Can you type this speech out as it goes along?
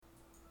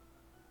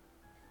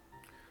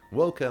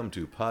Welcome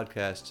to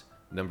podcast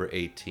number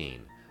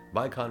 18,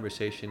 my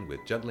conversation with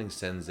juggling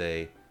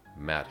sensei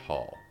Matt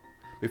Hall.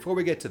 Before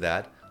we get to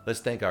that, let's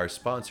thank our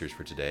sponsors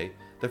for today.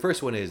 The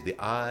first one is the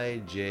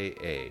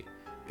IJA,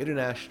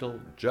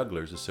 International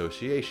Jugglers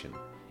Association.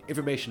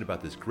 Information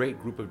about this great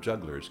group of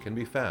jugglers can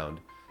be found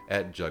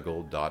at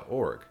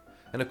juggle.org.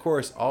 And of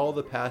course, all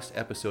the past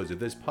episodes of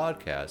this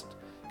podcast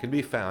can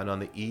be found on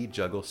the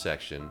eJuggle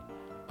section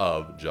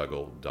of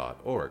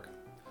juggle.org.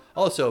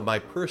 Also, my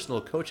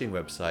personal coaching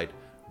website,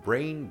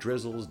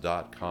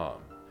 braindrizzles.com.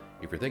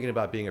 If you're thinking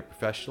about being a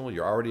professional,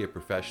 you're already a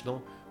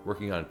professional,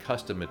 working on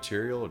custom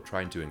material or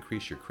trying to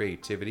increase your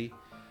creativity,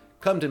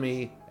 come to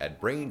me at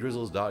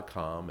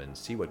braindrizzles.com and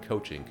see what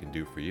coaching can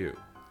do for you.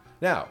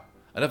 Now,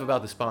 enough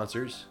about the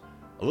sponsors,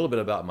 a little bit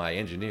about my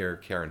engineer,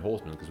 Karen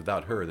Holtzman, because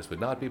without her, this would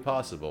not be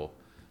possible.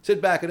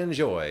 Sit back and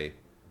enjoy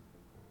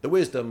the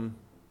wisdom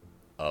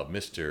of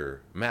Mr.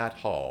 Matt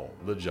Hall,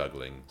 the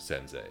juggling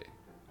sensei.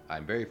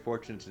 I'm very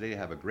fortunate today to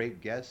have a great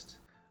guest,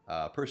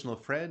 a personal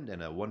friend,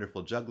 and a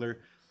wonderful juggler.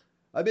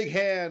 A big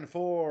hand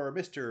for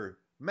Mr.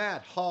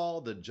 Matt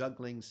Hall, the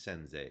juggling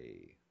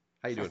sensei.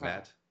 How you doing,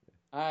 Matt?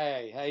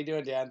 Hi, how you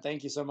doing, Dan?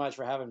 Thank you so much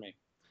for having me.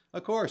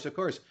 Of course.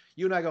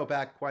 You and I go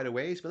back quite a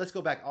ways, but let's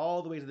go back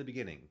all the way to the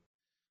beginning.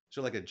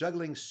 So like a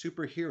juggling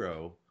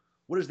superhero,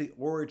 what is the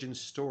origin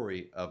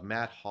story of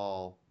Matt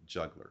Hall,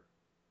 juggler?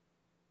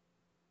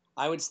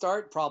 I would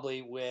start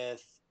probably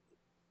with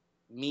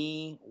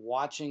me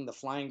watching the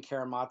Flying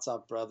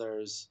Karamazov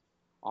Brothers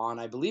on,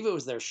 I believe it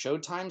was their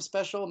Showtime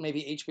special,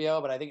 maybe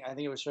HBO, but I think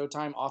it was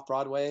Showtime off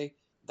Broadway.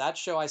 That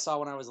show I saw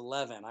when I was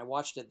 11. I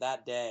watched it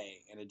that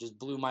day, and it just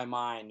blew my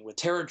mind with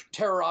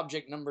Terror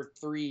Object number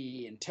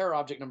 3 and Terror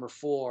Object number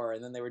 4,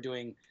 and then they were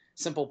doing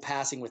simple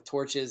passing with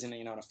torches and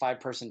in a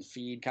 5-person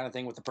feed kind of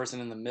thing with the person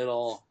in the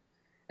middle,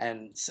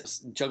 and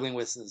juggling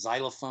with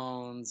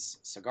xylophones,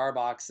 cigar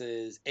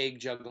boxes, egg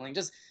juggling,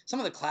 just some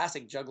of the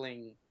classic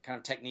juggling kind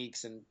of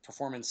techniques and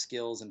performance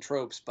skills and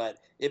tropes, but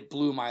it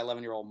blew my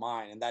 11-year-old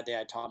mind. And that day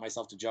I taught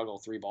myself to juggle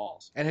 3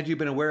 balls. And had you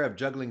been aware of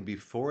juggling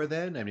before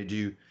then? I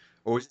mean,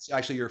 or was it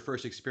actually your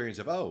first experience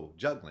of,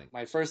 juggling?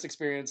 My first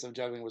experience of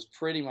juggling was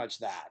pretty much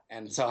that.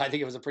 And so I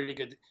think it was a pretty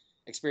good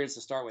experience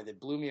to start with. It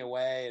blew me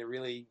away. It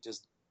really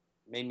just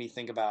made me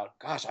think about,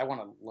 gosh, I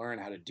want to learn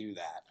how to do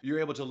that. You were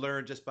able to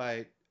learn just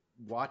by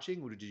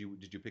watching? Or did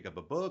you pick up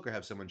a book or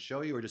have someone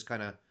show you, or just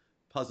kind of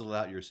puzzle it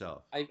out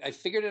yourself? I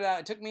figured it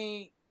out. It took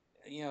me,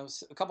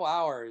 a couple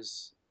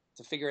hours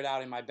to figure it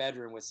out in my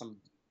bedroom with some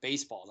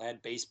baseballs. I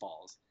had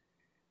baseballs,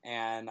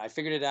 and I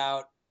figured it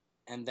out.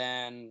 And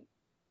then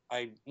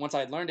once I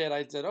had learned it,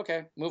 I said,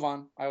 okay, move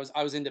on. I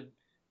was into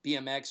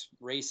BMX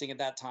racing at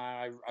that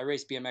time. I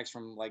raced BMX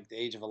from like the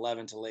age of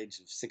 11 till the age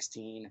of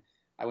 16.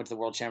 I went to the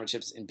World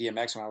Championships in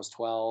BMX when I was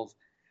 12.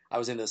 I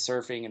was into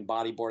surfing and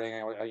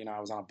bodyboarding. I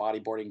was on a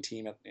bodyboarding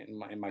team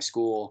in my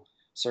school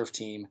surf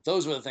team.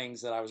 Those were the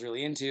things that I was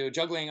really into.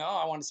 Juggling,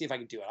 I want to see if I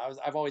could do it.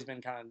 I've always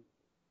been kind of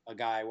a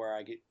guy where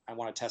I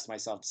want to test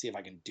myself to see if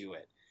I can do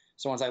it.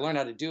 So once I learned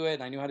how to do it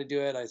and I knew how to do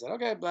it, I said,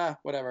 okay, blah,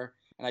 whatever.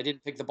 And I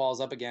didn't pick the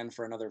balls up again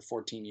for another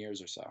 14 years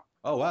or so.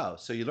 Oh, wow.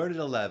 So you learned at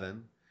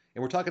 11,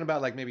 and we're talking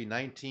about like maybe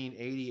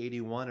 1980,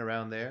 81,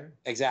 around there?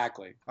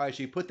 Exactly. All right,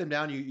 so you put them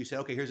down. You said,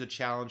 okay, here's a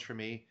challenge for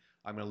me.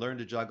 I'm going to learn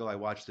to juggle. I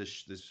watched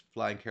this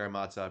Flying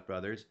Karamazov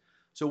Brothers.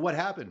 So what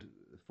happened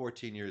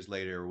 14 years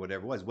later or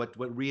whatever it was? What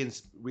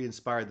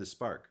re-inspired the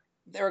spark?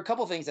 There are a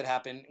couple things that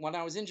happened. When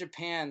I was in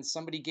Japan,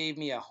 somebody gave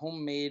me a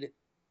homemade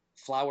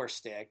flower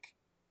stick.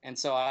 And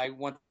so I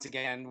once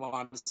again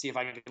wanted to see if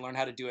I could learn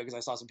how to do it because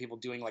I saw some people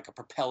doing like a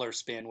propeller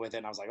spin with it.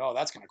 And I was like, oh,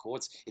 that's kind of cool.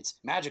 It's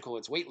magical.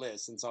 It's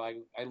weightless. And so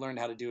I learned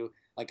how to do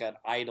like an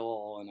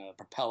idol and a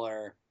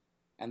propeller.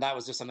 And that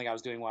was just something I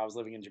was doing while I was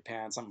living in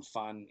Japan, something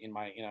fun in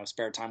my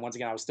spare time. Once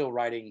again, I was still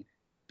riding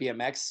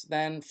BMX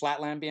then,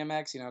 flatland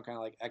BMX, kind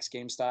of like X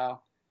Games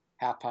style,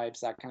 half pipes,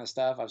 that kind of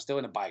stuff. I was still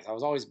into bikes. I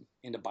was always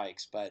into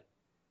bikes, but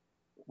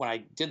when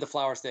I did the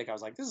flower stick, I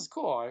was like, this is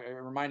cool. It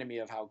reminded me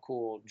of how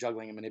cool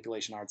juggling and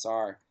manipulation arts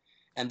are.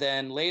 And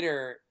then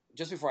later,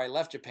 just before I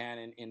left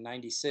Japan in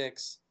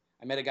 96,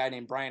 I met a guy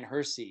named Brian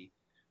Hersey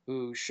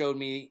who showed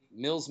me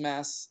Mills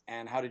Mess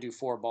and how to do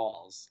 4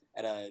 balls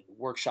at a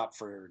workshop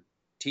for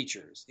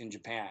teachers in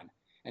Japan.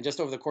 And just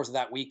over the course of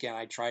that weekend,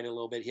 I tried it a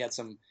little bit. He had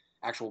some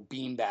actual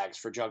bean bags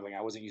for juggling.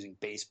 I wasn't using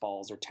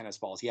baseballs or tennis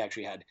balls. He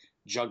actually had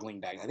juggling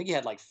bags. I think he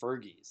had like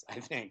Fergies,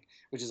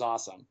 which is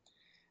awesome.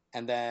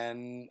 And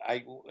then I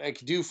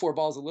could do 4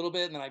 balls a little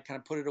bit, and then I kind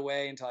of put it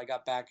away until I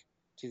got back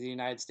to the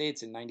United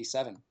States in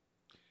 97.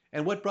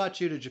 And what brought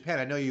you to Japan?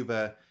 I know you've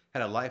had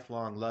a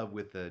lifelong love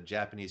with the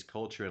Japanese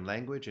culture and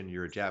language, and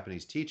you're a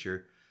Japanese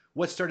teacher.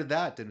 What started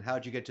that, and how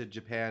did you get to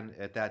Japan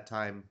at that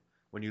time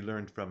when you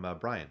learned from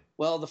Brian?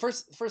 Well, the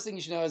first thing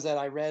you should know is that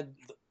I read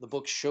the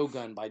book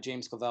Shogun by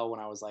James Clavell when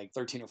I was like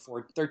 13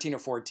 or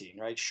 14,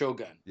 right?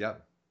 Shogun.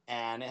 Yep.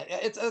 And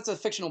it's a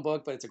fictional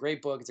book, but it's a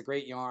great book. It's a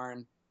great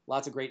yarn.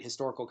 Lots of great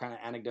historical kind of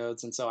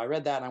anecdotes. And so I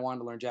read that and I wanted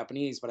to learn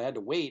Japanese, but I had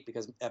to wait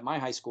because at my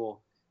high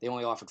school, they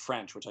only offered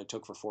French, which I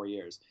took for 4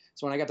 years.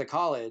 So when I got to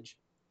college,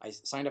 I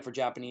signed up for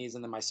Japanese,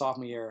 and then my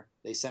sophomore year,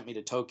 they sent me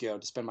to Tokyo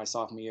to spend my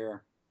sophomore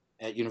year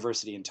at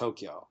university in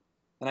Tokyo.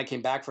 Then I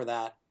came back for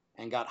that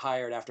and got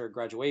hired after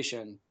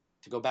graduation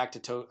to go back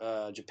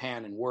to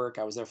Japan and work.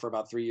 I was there for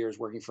about 3 years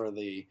working for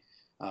the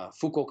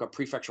Fukuoka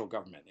prefectural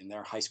government in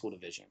their high school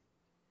division.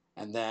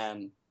 And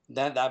then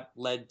that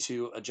led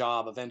to a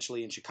job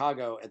eventually in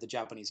Chicago at the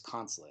Japanese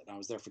consulate. And I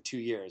was there for 2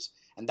 years.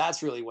 And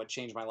that's really what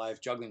changed my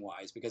life juggling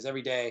wise, because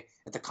every day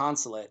at the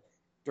consulate,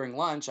 during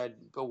lunch, I'd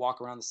go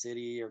walk around the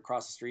city or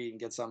across the street and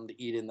get something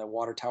to eat in the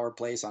Water Tower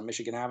place on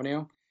Michigan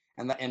Avenue.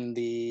 And in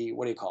the,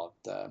 what do you call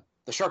it?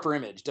 The Sharper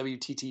Image,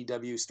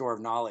 WTTW Store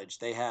of Knowledge,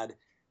 they had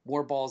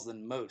More Balls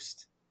Than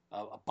Most,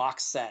 a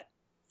box set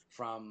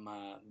from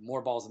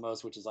More Balls Than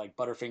Most, which is like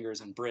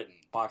Butterfingers in Britain,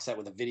 box set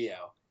with a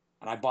video.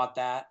 And I bought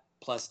that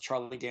plus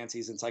Charlie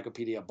Dancy's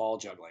Encyclopedia of Ball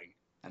Juggling.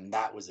 And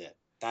that was it.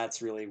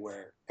 That's really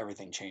where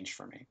everything changed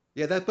for me.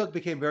 Yeah, that book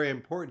became very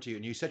important to you,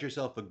 and you set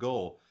yourself a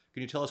goal.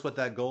 Can you tell us what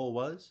that goal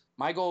was?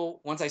 My goal,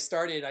 once I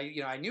started,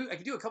 I knew I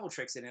could do a couple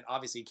tricks in it.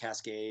 Obviously,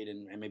 Cascade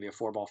and maybe a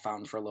 4-ball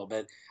fountain for a little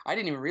bit. I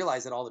didn't even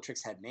realize that all the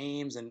tricks had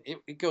names, and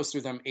it goes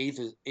through them A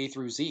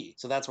through Z.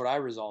 So that's what I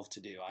resolved to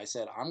do. I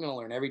said, I'm going to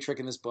learn every trick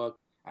in this book.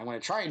 I'm going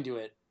to try and do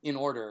it in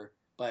order,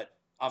 but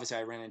obviously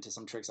I ran into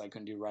some tricks I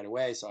couldn't do right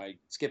away, so I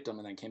skipped them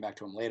and then came back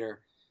to them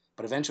later.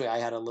 But eventually I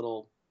had a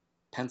little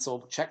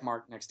pencil check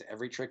mark next to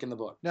every trick in the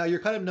book. Now, you're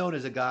kind of known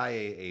as a guy,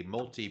 a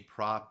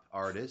multi-prop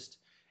artist.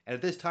 And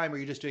at this time, are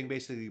you just doing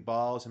basically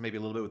balls and maybe a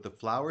little bit with the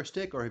flower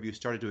stick, or have you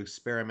started to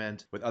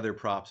experiment with other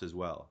props as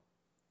well?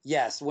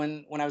 Yes,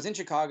 when I was in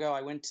Chicago,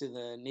 I went to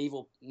the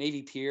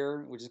Navy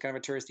Pier, which is kind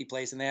of a touristy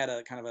place, and they had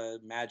a kind of a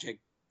magic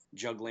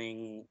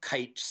juggling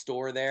kite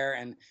store there.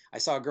 And I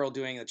saw a girl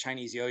doing a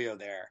Chinese yo-yo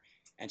there,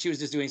 and she was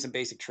just doing some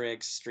basic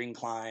tricks, string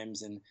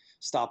climbs and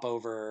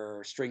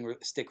stopover,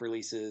 stick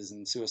releases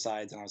and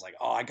suicides. And I was like,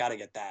 oh, I got to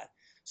get that.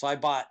 So I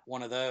bought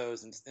one of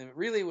those, and it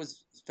really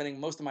was spending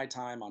most of my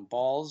time on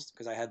balls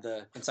because I had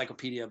the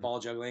Encyclopedia of Ball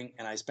Juggling,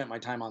 and I spent my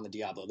time on the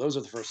Diablo. Those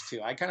are the first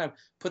two. I kind of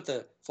put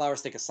the flower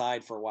stick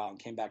aside for a while and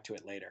came back to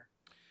it later.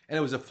 And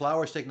it was a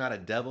flower stick, not a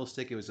devil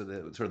stick. It was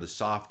sort of the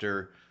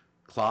softer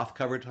cloth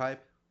cover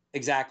type.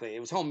 Exactly. It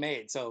was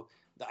homemade. So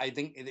I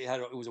think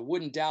it was a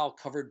wooden dowel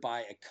covered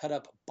by a cut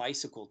up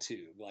bicycle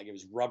tube, like it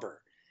was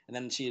rubber. And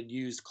then she had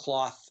used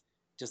cloth,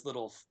 just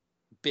little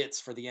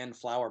bits for the end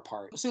flower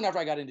part. Soon after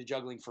I got into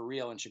juggling for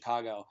real in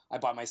Chicago, I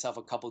bought myself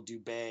a couple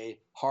Dubé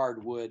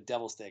hardwood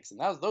devil sticks. And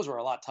those were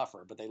a lot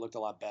tougher, but they looked a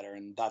lot better.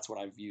 And that's what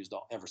I've used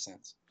ever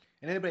since.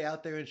 And anybody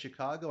out there in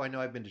Chicago? I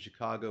know I've been to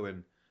Chicago,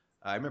 and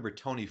I remember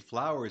Tony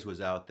Flowers was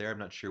out there. I'm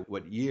not sure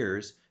what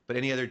years, but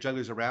any other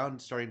jugglers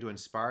around starting to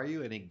inspire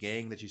you? Any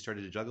gang that you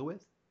started to juggle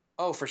with?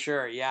 Oh, for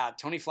sure. Yeah.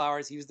 Tony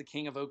Flowers, he was the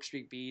king of Oak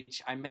Street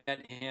Beach. I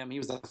met him. He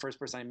was the first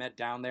person I met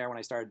down there when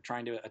I started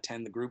trying to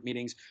attend the group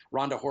meetings.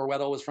 Rhonda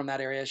Horwedel was from that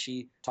area.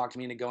 She talked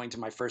me into going to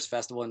my first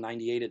festival in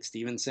 98 at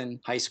Stevenson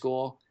High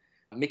School.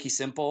 Mickey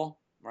Simple,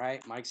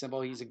 right? Mike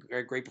Simple, he's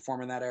a great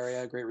performer in that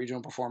area, great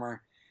regional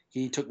performer.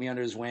 He took me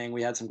under his wing.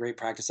 We had some great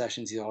practice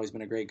sessions. He's always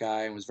been a great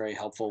guy and was very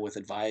helpful with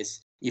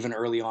advice, even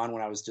early on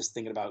when I was just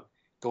thinking about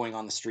going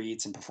on the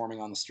streets and performing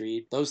on the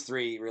street. Those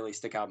three really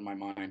stick out in my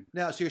mind.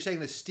 Now, so you're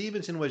saying that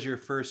Stevenson was your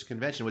first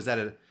convention.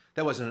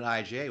 That wasn't an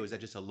IGA? Was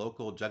that just a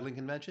local juggling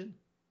convention?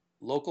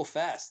 Local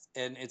fest.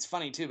 And it's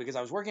funny too, because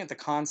I was working at the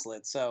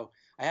consulate. So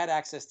I had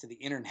access to the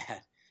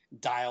internet,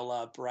 dial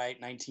up, right?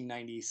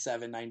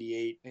 1997,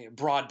 98,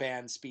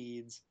 broadband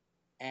speeds.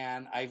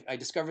 And I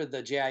discovered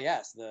the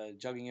JIS, the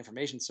Juggling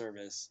Information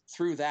Service.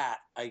 Through that,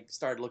 I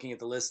started looking at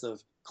the list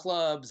of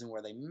clubs and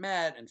where they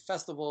met and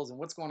festivals and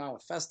what's going on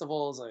with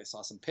festivals. I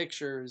saw some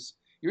pictures.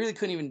 You really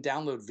couldn't even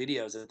download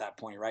videos at that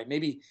point, right?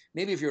 Maybe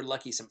if you're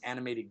lucky, some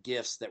animated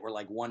GIFs that were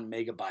like 1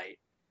 megabyte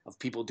of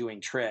people doing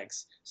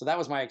tricks. So that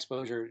was my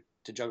exposure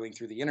to juggling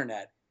through the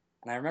internet.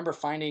 And I remember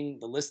finding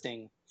the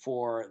listing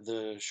for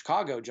the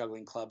Chicago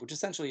Juggling Club, which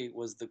essentially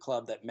was the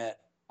club that met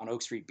on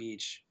Oak Street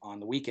Beach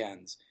on the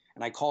weekends.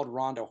 And I called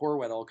Rhonda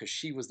Horwedel because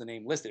she was the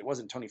name listed. It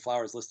wasn't Tony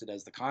Flowers listed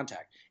as the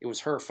contact. It was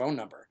her phone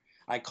number.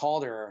 I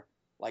called her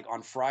like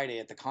on Friday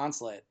at the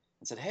consulate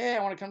and said, hey,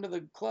 I want to come to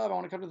the club. I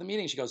want to come to the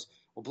meeting. She goes,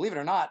 well, believe it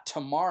or not,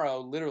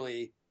 tomorrow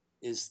literally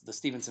is the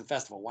Stevenson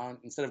Festival.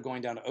 Instead of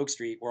going down to Oak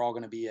Street, we're all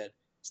going to be at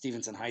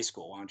Stevenson High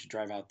School. Why don't you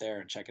drive out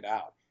there and check it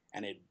out?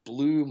 And it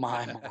blew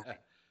my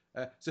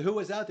mind. So who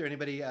was out there?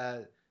 Anybody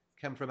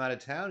come from out of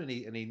town?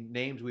 Any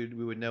names we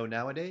would know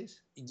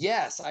nowadays?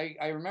 Yes,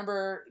 I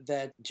remember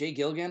that Jay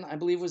Gilligan, I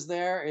believe, was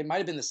there. It might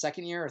have been the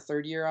second year or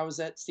third year I was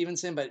at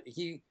Stevenson, but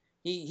he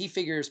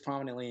figures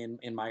prominently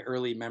in my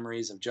early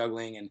memories of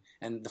juggling.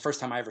 And the first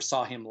time I ever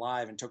saw him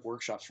live and took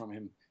workshops from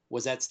him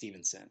was at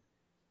Stevenson.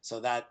 So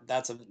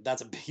that's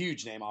a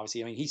huge name,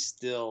 obviously. I mean, he's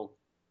still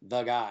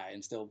the guy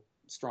and still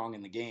strong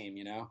in the game,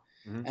 you know?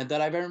 Mm-hmm. And that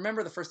I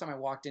remember the first time I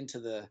walked into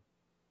the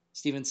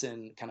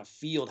Stevenson kind of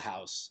field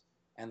house,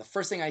 and the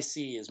first thing I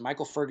see is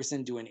Michael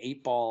Ferguson doing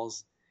 8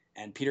 balls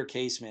and Peter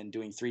Caseman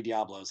doing 3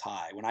 Diablos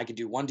high, when I could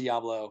do 1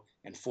 Diablo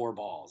and 4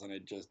 balls, and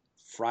it just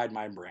fried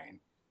my brain.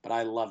 But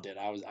I loved it.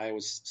 I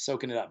was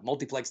soaking it up.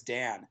 Multiplex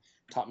Dan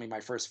taught me my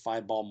first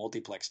 5-ball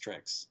multiplex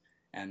tricks.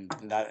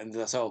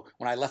 So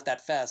when I left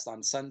that fest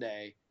on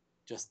Sunday,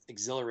 just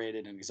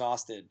exhilarated and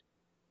exhausted,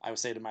 I would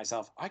say to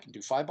myself, I can do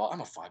 5-ball.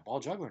 I'm a 5-ball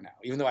juggler now,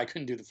 even though I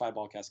couldn't do the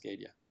 5-ball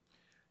cascade yet.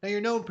 Now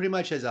you're known pretty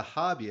much as a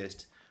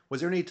hobbyist.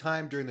 Was there any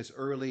time during this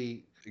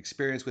early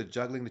experience with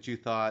juggling that you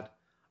thought,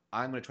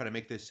 I'm going to try to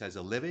make this as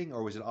a living,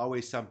 or was it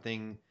always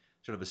something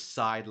sort of a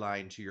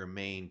sideline to your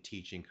main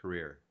teaching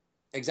career?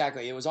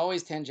 Exactly. It was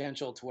always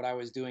tangential to what I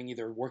was doing,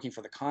 either working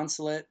for the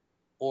consulate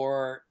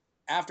or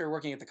after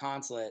working at the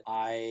consulate,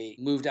 I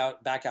moved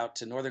back out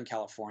to Northern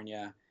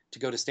California to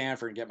go to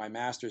Stanford and get my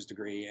master's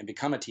degree and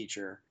become a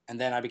teacher. And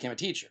then I became a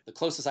teacher. The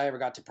closest I ever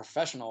got to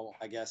professional,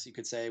 I guess you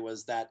could say,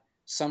 was that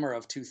summer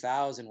of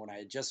 2000 when I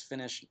had just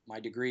finished my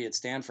degree at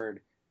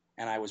Stanford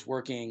and I was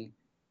working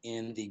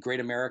in the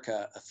Great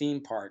America, a theme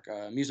park,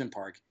 amusement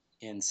park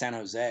in San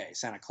Jose,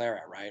 Santa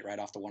Clara, right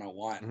off the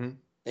 101. Mm-hmm.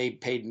 They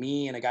paid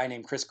me and a guy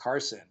named Chris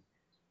Carson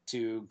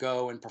to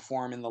go and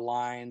perform in the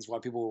lines while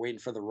people were waiting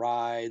for the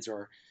rides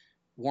or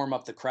warm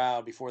up the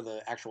crowd before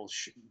the actual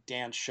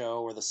dance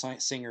show or the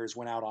singers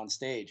went out on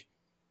stage.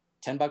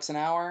 $10 an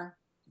hour,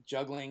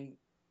 juggling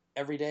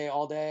every day,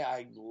 all day.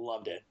 I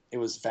loved it. It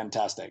was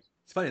fantastic.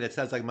 It's funny. That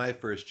sounds like my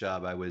first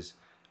job. I was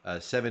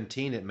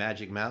 17 at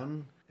Magic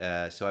Mountain.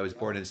 So I was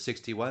born in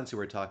 61, so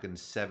we're talking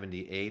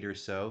 78 or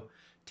so.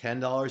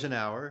 $10 an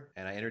hour,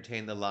 and I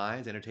entertained the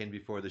lines, entertained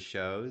before the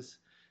shows.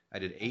 I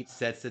did 8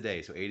 sets a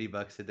day, so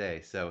 $80 a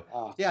day. So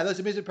yeah, those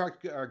amusement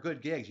parks are good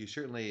gigs. You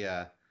certainly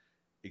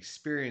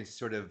experience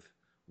sort of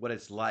what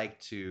it's like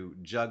to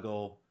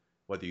juggle,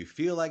 whether you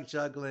feel like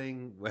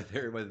juggling,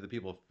 whether the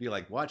people feel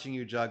like watching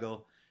you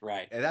juggle.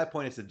 Right. At that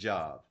point, it's a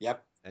job.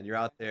 Yep. And you're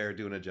out there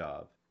doing a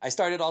job. I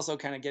started also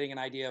kind of getting an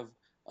idea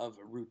of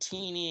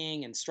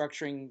routining and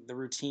structuring the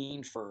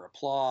routine for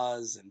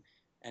applause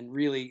and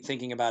really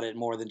thinking about it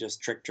more than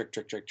just trick.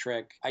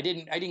 I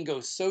didn't go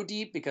so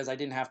deep because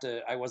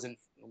I wasn't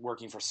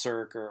working for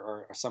Cirque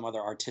or some other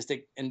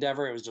artistic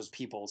endeavor. It was just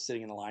people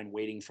sitting in the line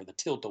waiting for the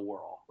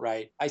tilt-a-whirl,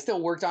 right? I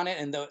still worked on it,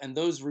 and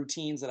those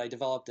routines that I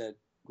developed at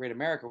Great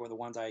America were the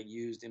ones I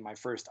used in my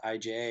first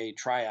IJA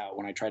tryout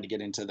when I tried to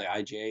get into the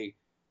IJA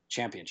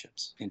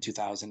championships in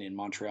 2000 in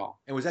Montreal.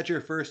 And was that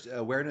your first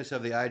awareness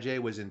of the IJ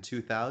was in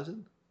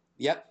 2000?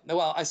 Yep.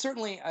 Well,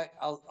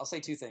 I'll say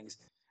two things.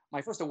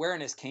 My first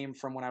awareness came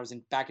from when I was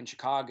back in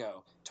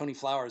Chicago. Tony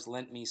Flowers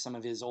lent me some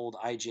of his old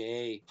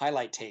IJA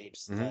highlight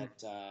tapes. Mm-hmm.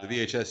 That the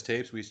VHS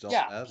tapes we still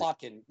have.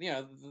 Plotkin,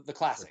 the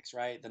classics,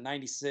 right? The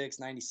 96,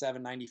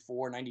 97,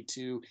 94,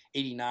 92,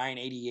 89,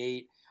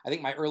 88. I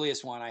think my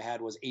earliest one I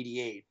had was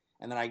 88.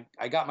 And then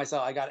I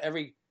got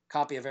every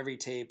copy of every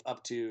tape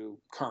up to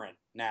current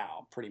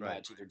now, pretty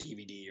much, either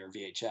DVD or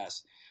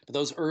VHS. But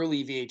those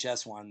early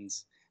VHS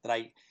ones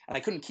I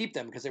couldn't keep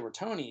them because they were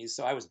Tony's,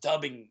 so I was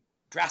dubbing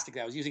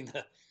drastically. I was using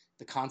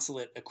the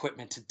consulate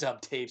equipment to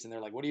dub tapes, and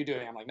they're like, "What are you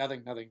doing?" I'm like,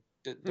 "Nothing.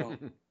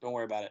 Don't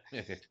worry about it."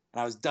 And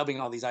I was dubbing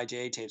all these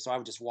IJA tapes, so I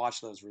would just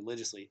watch those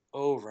religiously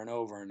over and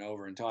over and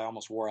over until I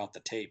almost wore out the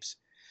tapes.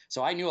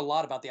 So I knew a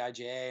lot about the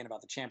IJA and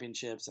about the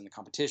championships and the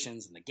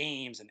competitions and the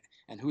games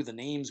and who the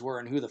names were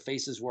and who the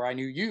faces were. I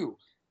knew you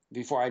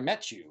before I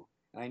met you,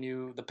 and I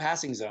knew the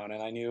passing zone,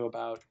 and I knew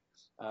about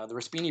the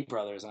Raspini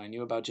brothers, and I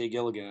knew about Jay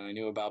Gilligan, and I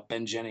knew about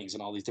Ben Jennings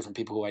and all these different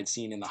people who I'd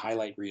seen in the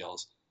highlight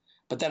reels.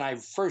 But then I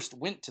first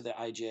went to the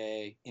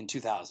IJA in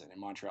 2000 in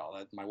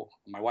Montreal.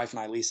 My wife and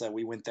I, Lisa,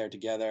 we went there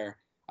together.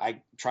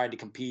 I tried to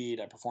compete.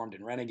 I performed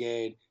in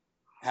Renegade.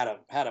 Had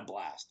a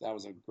blast. That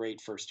was a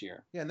great first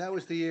year. Yeah, and that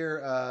was the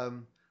year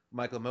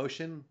Michael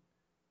Motion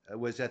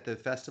was at the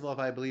festival, if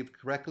I believe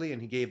correctly,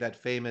 and he gave that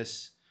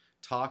famous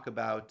talk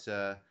about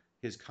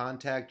his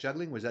contact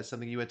juggling. Was that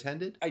something you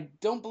attended? I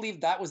don't believe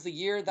that was the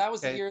year. That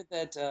was the year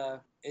that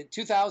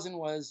 2000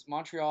 was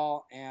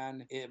Montreal,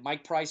 and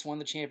Mike Price won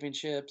the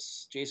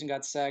championships. Jason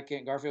got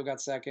second. Garfield got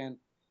second.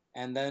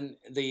 And then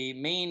the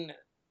main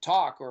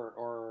talk,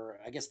 or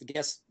I guess the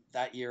guest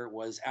that year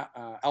was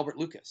Albert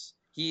Lucas.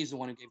 He's the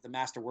one who gave the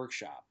master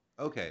workshop.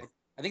 Okay.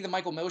 I think the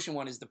Michael Motion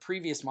one is the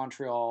previous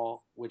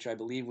Montreal, which I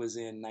believe was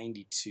in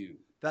 92.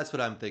 That's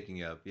what I'm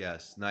thinking of.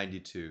 Yes,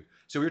 92.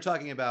 So we were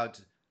talking about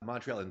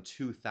Montreal in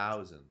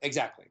 2000.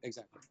 Exactly.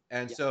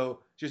 And so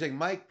you're saying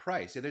Mike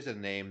Price. Yeah, there's a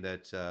name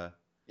that...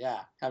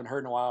 haven't heard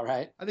in a while,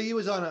 right? I think he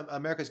was on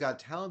America's Got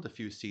Talent a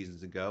few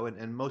seasons ago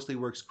and mostly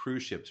works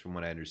cruise ships from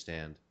what I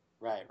understand.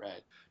 Right.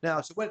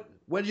 Now, so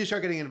when did you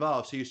start getting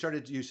involved? So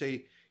you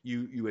say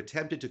you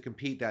attempted to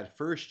compete that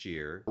first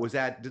year.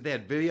 Did they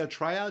have video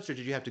tryouts or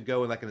did you have to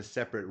go in a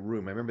separate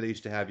room? I remember they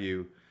used to have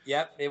you...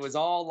 Yep, it was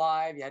all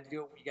live. You had to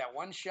do it. You got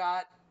one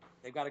shot.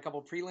 They've got a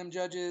couple prelim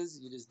judges.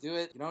 You just do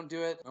it. You don't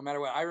do it, no matter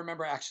what. I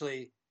remember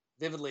actually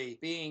vividly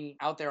being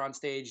out there on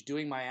stage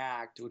doing my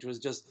act, which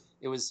was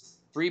it was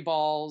 3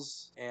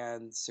 balls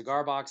and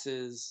cigar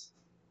boxes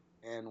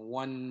and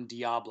 1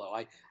 Diablo.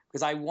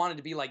 Because I wanted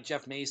to be like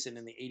Jeff Mason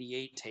in the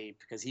 88 tape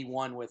because he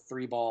won with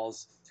 3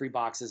 balls, 3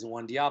 boxes, and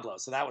 1 Diablo.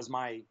 So that was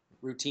my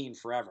routine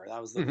forever.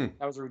 That was the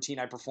routine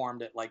I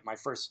performed at my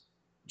first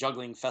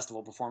juggling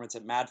festival performance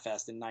at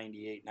MadFest in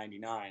 98,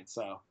 99.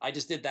 So I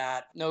just did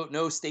that.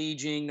 No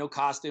staging, no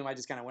costume. I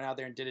just kind of went out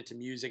there and did it to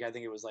music. I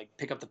think it was like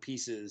Pick Up the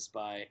Pieces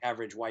by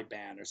Average White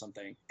Band or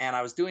something. And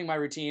I was doing my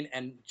routine,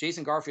 and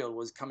Jason Garfield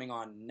was coming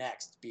on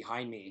next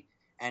behind me.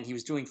 And he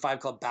was doing Five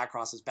Club back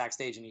crosses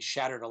backstage, and he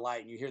shattered a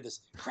light, and you hear this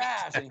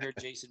crash, and you hear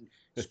Jason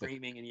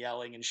screaming and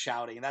yelling and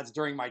shouting. And that's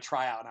during my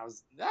tryout. And I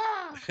was,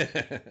 ah!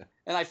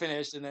 And I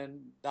finished, and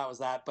then that was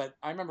that. But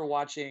I remember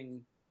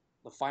watching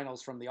the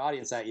finals from the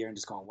audience that year and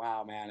just going,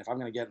 wow, man, if I'm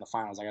going to get in the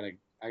finals,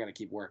 I gotta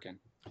keep working.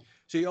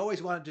 So you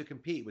always wanted to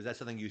compete. Was that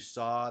something you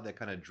saw that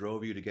kind of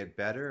drove you to get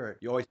better? Or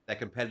you always had that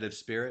competitive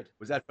spirit?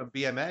 Was that from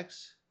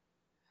BMX?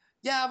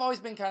 Yeah, I've always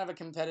been kind of a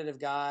competitive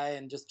guy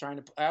and just trying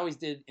to. I always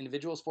did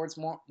individual sports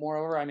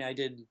moreover. I mean, I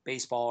did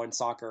baseball and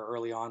soccer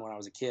early on when I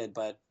was a kid,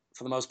 but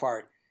for the most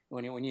part,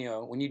 when you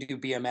do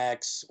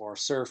BMX or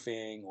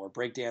surfing or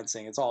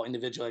breakdancing, it's all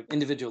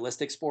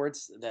individualistic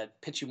sports that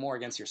pitch you more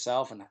against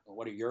yourself and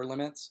what are your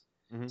limits.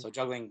 Mm-hmm. So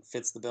juggling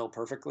fits the bill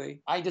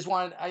perfectly. I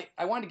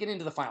wanted to get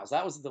into the finals.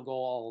 That was the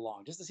goal all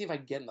along, just to see if I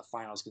could get in the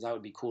finals, because that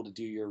would be cool to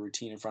do your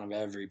routine in front of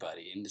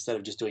everybody instead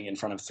of just doing it in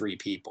front of 3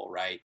 people,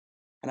 right?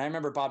 And I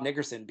remember Bob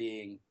Nickerson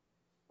being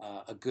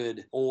a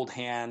good old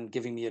hand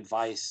giving me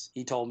advice.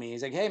 He told me,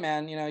 he's like, "Hey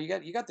man,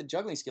 you got the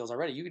juggling skills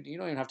already. You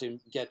don't even have to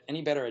get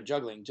any better at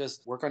juggling.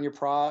 Just work on your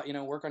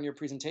work on your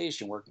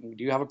presentation.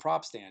 Do you have a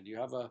prop stand? Do you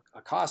have a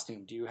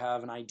costume? Do you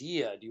have an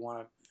idea? Do you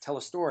want to tell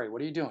a story?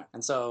 What are you doing?"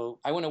 And so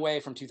I went away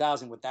from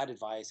 2000 with that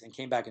advice and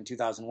came back in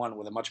 2001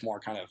 with a much more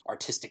kind of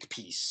artistic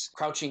piece.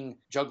 Crouching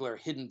Juggler,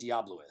 Hidden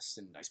Diabloist.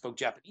 And I spoke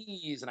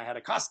Japanese and I had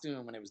a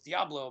costume and it was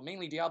Diablo,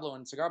 mainly Diablo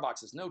and cigar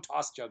boxes, no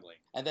toss juggling.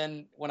 And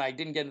then when I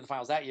didn't get into the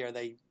finals that year,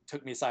 they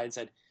took me aside and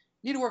said,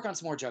 "You need to work on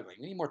some more juggling.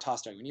 You need more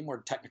toss juggling. You need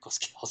more technical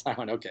skills." I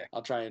went, okay,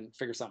 I'll try and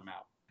figure something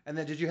out. And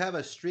then did you have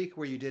a streak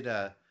where you did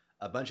a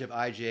bunch of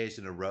IGAs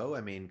in a row?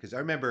 I mean, because I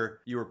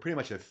remember you were pretty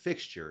much a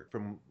fixture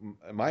from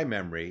my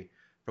memory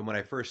from when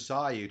I first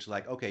saw you to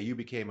like, okay, you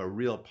became a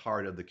real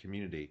part of the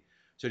community.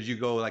 So did you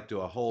go like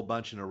to a whole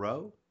bunch in a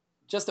row?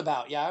 Just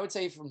about, yeah. I would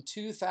say from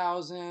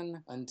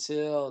 2000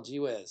 until, gee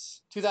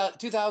whiz,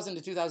 2000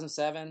 to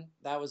 2007,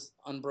 that was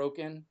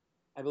unbroken,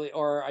 I believe.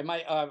 Or I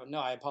might, no,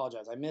 I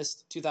apologize. I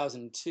missed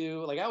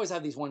 2002. Like, I always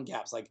have these one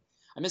gaps. Like,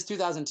 I missed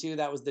 2002.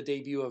 That was the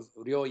debut of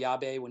Ryo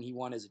Yabe when he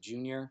won as a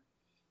junior.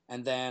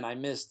 And then I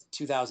missed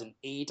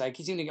 2008. I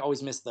seem to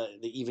always miss the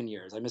even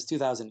years. I missed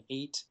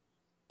 2008.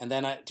 And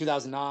then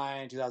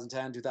 2009,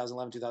 2010,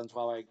 2011,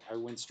 2012, I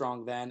went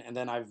strong then. And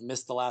then I've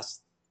missed the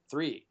last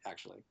 3,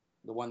 actually.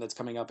 The one that's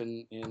coming up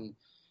in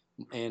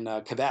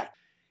Quebec.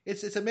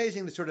 It's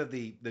amazing the sort of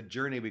the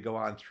journey we go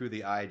on through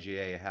the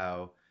IGA.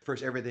 How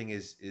first everything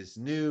is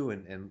new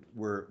and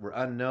we're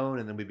unknown,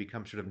 and then we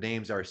become sort of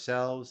names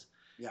ourselves.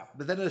 Yeah.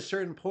 But then at a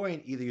certain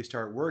point, either you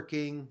start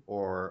working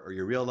or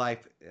your real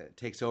life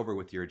takes over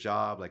with your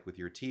job, like with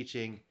your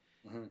teaching,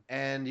 Mm-hmm.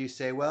 and you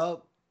say,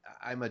 well,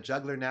 I'm a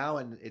juggler now,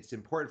 and it's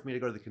important for me to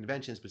go to the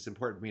conventions, but it's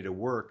important for me to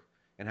work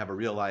and have a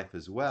real life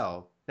as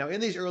well. Now, in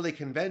these early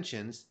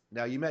conventions,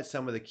 now you met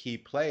some of the key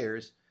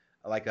players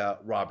like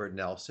Robert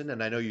Nelson,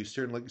 and I know you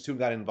certainly soon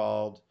got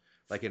involved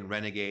like in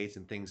Renegades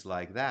and things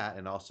like that,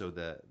 and also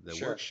the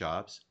Sure.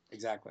 workshops.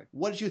 Exactly.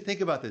 What did you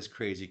think about this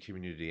crazy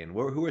community, and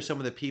who are some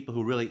of the people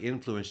who really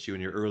influenced you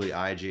in your early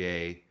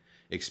IGA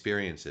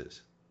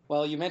experiences?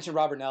 Well, you mentioned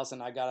Robert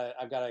Nelson. I've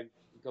gotta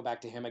go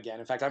back to him again.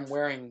 In fact, I'm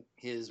wearing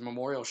his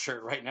memorial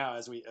shirt right now.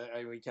 As we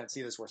can't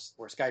see this,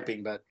 we're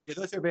skyping, but Yeah,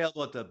 those are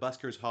available at the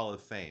Buskers Hall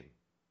of Fame,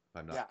 if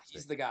I'm not yeah, mistaken.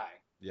 he's the guy.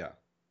 Yeah.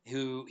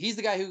 He's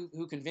the guy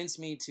who convinced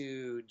me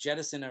to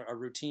jettison a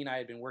routine I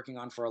had been working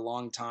on for a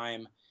long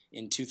time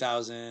in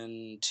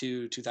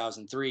 2002,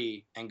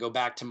 2003, and go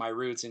back to my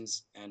roots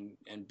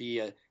and be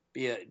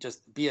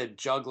a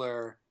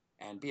juggler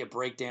and be a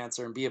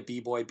breakdancer and be a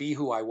b-boy, be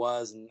who I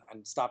was, and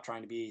stop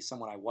trying to be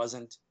someone I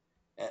wasn't.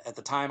 At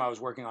the time, I was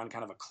working on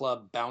kind of a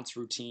club bounce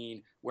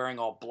routine, wearing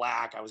all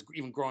black. I was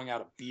even growing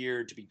out a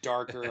beard to be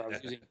darker.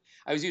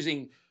 I was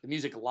using the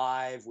music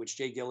live, which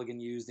Jay Gilligan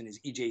used in his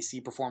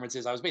EJC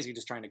performances. I was basically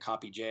just trying to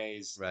copy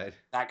Jay's Right.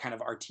 that kind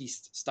of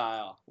artiste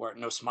style, where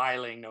no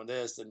smiling, no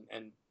this,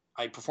 and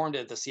I performed it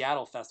at the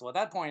Seattle Festival. At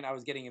that point, I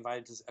was getting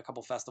invited to a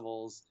couple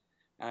festivals,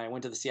 and I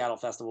went to the Seattle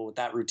Festival with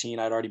that routine.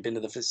 I'd already been to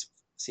the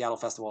Seattle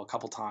Festival a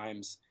couple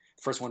times.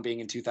 The first one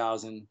being in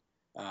 2000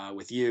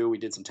 with you. We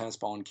did some tennis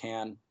ball in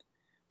Cannes.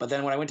 But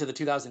then when I went to the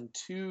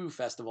 2002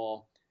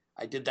 festival,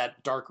 I did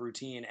that dark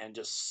routine and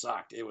just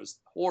sucked. It was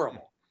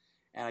horrible.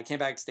 And I came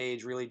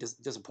backstage really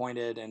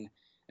disappointed. And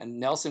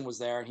Nelson was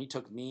there, and he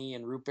took me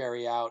and Root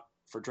Berry out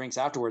for drinks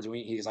afterwards. And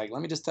he was like,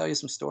 "Let me just tell you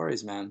some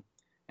stories, man."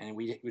 And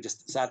we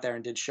just sat there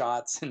and did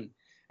shots. And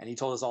he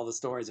told us all the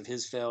stories of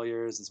his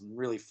failures and some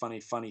really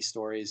funny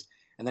stories.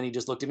 And then he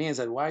just looked at me and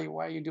said, why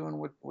are you doing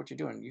what you're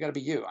doing? You got to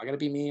be you. I got to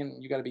be me,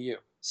 and you got to be you.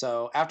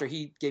 So after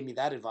he gave me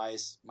that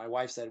advice, my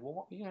wife said,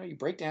 well, you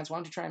breakdance. Why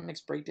don't you try and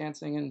mix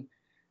breakdancing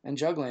and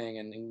juggling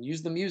and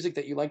use the music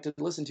that you like to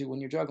listen to when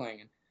you're juggling?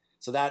 And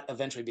So that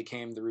eventually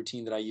became the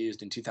routine that I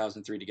used in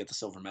 2003 to get the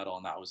silver medal.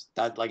 And that was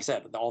that, like I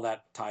said, all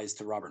that ties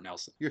to Robert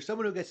Nelson. You're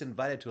someone who gets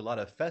invited to a lot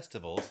of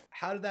festivals.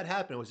 How did that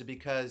happen? Was it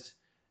because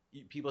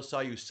people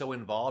saw you so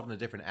involved in the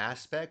different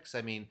aspects?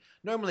 I mean,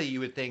 normally you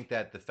would think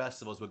that the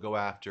festivals would go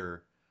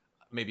after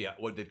maybe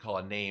what they'd call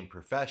a name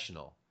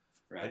professional.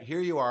 But Right.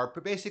 here you are,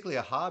 basically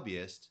a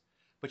hobbyist,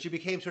 but you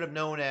became sort of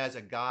known as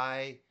a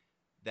guy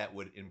that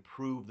would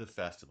improve the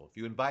festival. If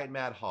you invite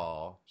Matt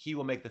Hall, he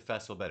will make the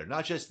festival better.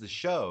 Not just the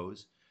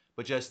shows,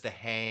 but just the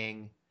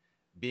hang,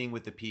 being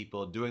with the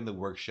people, doing the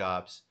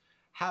workshops.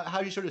 How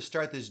did you sort of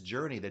start this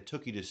journey that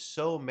took you to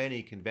so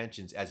many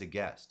conventions as a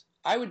guest?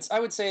 I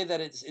would say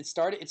that it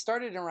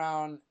started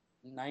around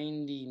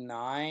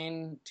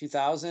 99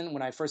 2000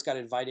 when I first got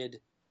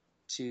invited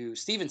to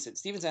Stevenson.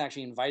 Stevenson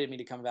actually invited me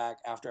to come back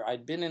after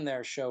I'd been in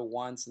their show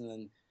once, and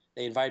then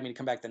they invited me to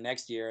come back the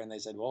next year, and they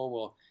said,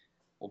 "Well,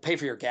 we'll pay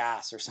for your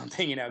gas or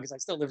something," because I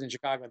still lived in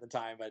Chicago at the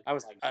time. But I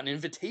was like, "An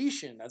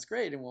invitation? That's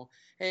great!" And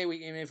hey,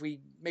 if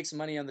we make some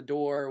money on the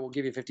door, we'll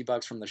give you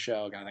 $50 from the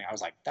show, kind of thing. I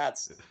was like,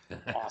 "That's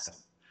awesome.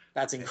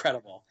 That's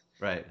incredible."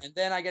 Right. And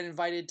then I got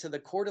invited to the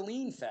Coeur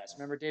d'Alene Fest.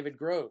 Remember David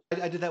Grove?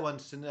 I did that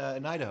once in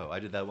Idaho. I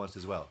did that once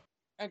as well.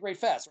 A great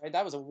fest, right?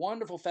 That was a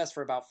wonderful fest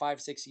for about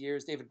 5, 6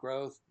 years. David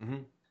Grove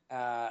Hmm.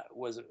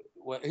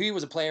 he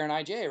was a player in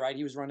IJ, right?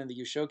 He was running the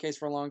U Showcase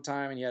for a long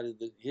time, and he had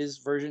his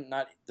version,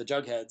 not the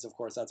Jugheads, of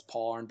course. That's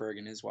Paul Arnberg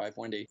and his wife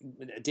Wendy.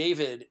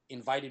 David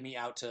invited me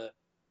out to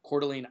Coeur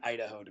d'Alene,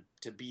 Idaho,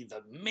 to be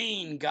the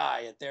main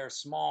guy at their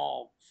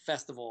small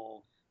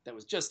festival that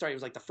was just starting. It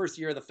was like the first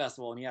year of the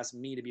festival, and he asked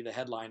me to be the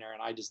headliner,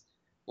 and I just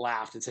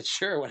laughed and said,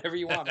 "Sure, whatever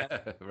you want, man."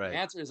 Right. The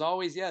answer is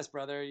always yes,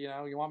 brother. You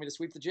want me to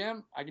sweep the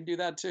gym? I can do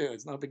that too.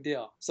 It's no big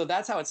deal. So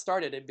that's how it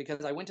started,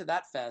 because I went to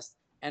that fest,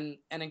 and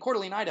in Coeur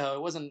d'Alene, Idaho,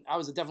 it wasn't. I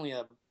was definitely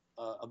a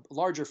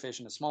larger fish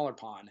in a smaller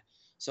pond.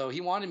 So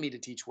he wanted me to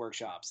teach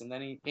workshops, and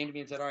then he came to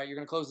me and said, "All right, you're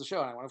going to close the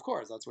show." And I went, "Of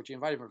course, that's what you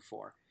invited me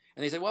for."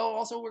 And they said, "Well,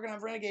 also we're going to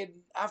have Renegade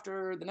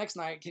after the next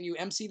night. Can you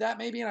MC that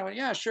maybe?" And I went,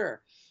 "Yeah,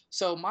 sure."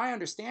 So my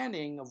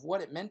understanding of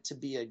what it meant to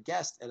be a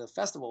guest at a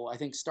festival, I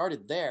think,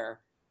 started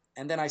there.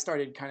 And then I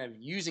started kind of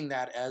using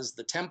that as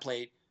the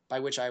template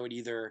by which I would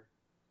either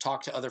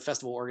talk to other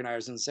festival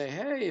organizers and say,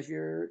 "Hey, if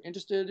you're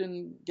interested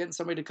in getting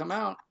somebody to come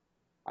out,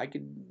 I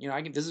could,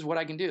 this is what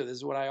I can do. This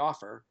is what I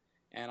offer."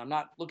 And I'm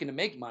not looking to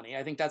make money.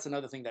 I think that's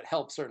another thing that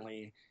helps,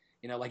 certainly.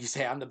 Like you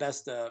say, I'm the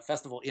best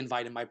festival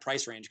invite in my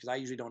price range, because I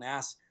usually don't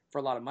ask for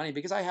a lot of money,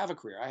 because I have a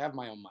career. I have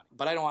my own money.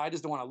 But I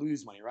just don't want to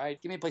lose money,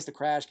 right? Give me a place to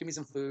crash. Give me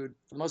some food.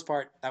 For the most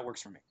part, that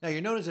works for me. Now,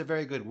 you're known as a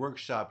very good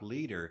workshop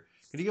leader.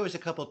 Can you give us a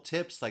couple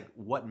tips, like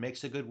what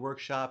makes a good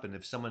workshop, and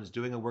if someone's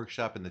doing a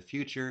workshop in the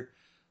future,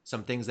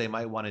 some things they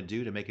might want to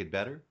do to make it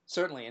better?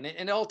 Certainly. And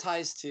it all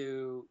ties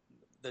to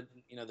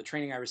the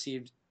training I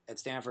received at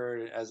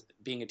Stanford as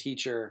being a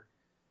teacher,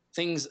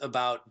 things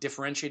about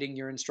differentiating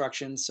your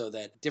instruction so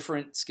that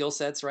different skill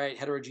sets, right?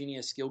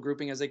 Heterogeneous skill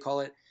grouping, as they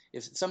call it.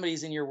 If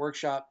somebody's in your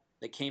workshop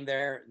that came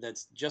there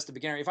that's just a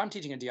beginner, if I'm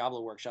teaching a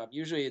Diablo workshop,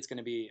 usually it's going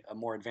to be a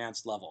more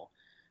advanced level.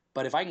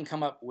 But if I can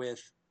come up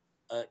with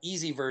an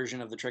easy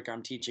version of the trick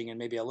I'm teaching and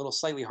maybe a little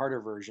slightly harder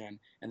version,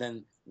 and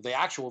then the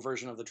actual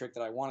version of the trick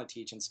that I want to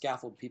teach, and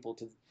scaffold people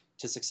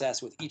to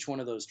success with each one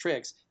of those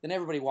tricks, then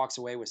everybody walks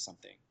away with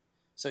something.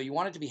 So you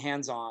want it to be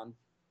hands-on,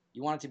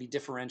 you want it to be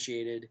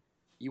differentiated,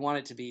 you want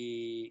it to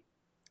be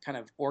kind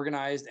of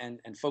organized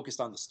and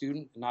focused on the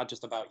student, not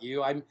just about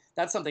you.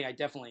 That's something I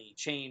definitely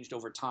changed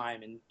over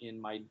time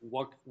in my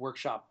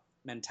workshop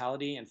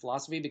mentality and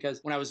philosophy,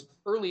 because when I was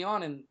early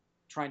on in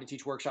trying to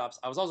teach workshops,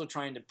 I was also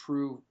trying to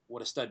prove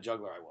what a stud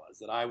juggler I was,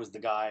 that I was the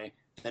guy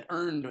that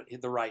earned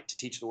the right to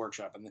teach the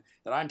workshop, and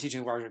that I'm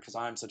teaching the workshop because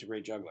I'm such a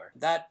great juggler.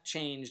 That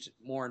changed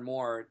more and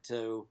more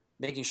to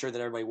making sure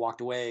that everybody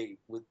walked away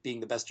with being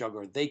the best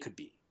juggler they could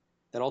be.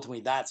 That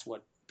ultimately that's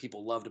what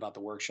people loved about the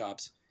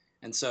workshops.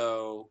 And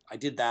so I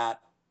did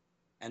that.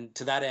 And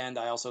to that end,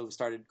 I also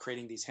started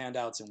creating these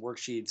handouts and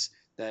worksheets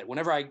that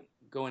whenever I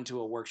go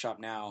into a workshop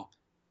now,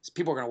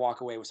 people are going to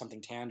walk away with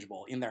something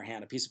tangible in their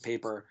hand, a piece of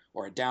paper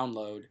or a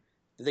download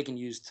that they can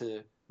use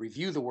to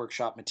review the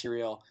workshop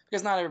material,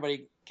 because not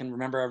everybody can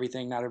remember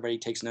everything. Not everybody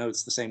takes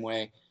notes the same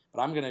way,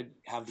 but I'm going to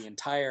have the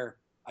entire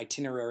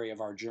itinerary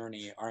of our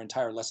journey, our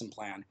entire lesson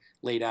plan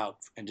laid out,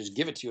 and just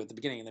give it to you at the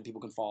beginning, and then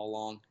people can follow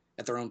along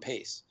at their own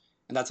pace.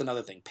 And that's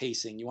another thing,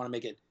 pacing. You want to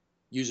make it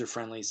user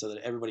friendly so that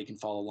everybody can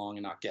follow along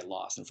and not get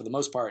lost. And for the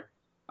most part,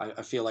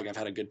 I feel like I've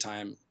had a good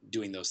time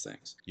doing those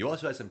things. You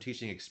also had some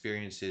teaching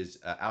experiences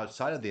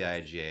outside of the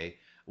IGA.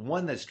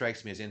 One that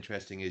strikes me as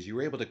interesting is you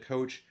were able to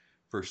coach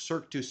for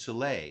Cirque du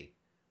Soleil.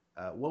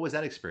 What was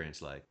that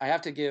experience like? I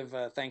have to give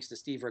thanks to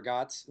Steve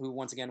Regatz, who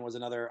once again was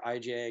another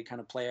IGA kind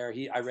of player.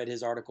 I read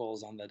his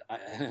articles on the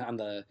on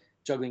the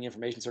Juggling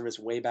Information Service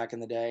way back in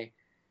the day,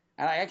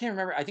 and I can't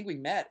remember. I think we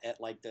met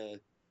at like the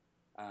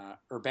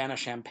Urbana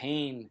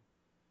Champaign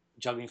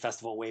Juggling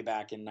Festival way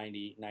back in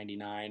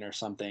 99 or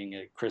something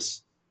at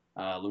Chris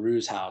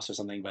LaRue's house or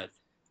something. But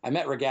I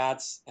met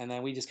Regatz, and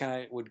then we just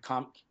kind of would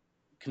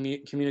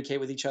communicate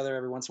with each other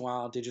every once in a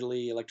while,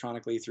 digitally,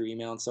 electronically, through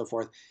email and so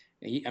forth.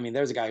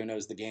 There's a guy who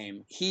knows the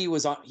game. He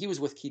was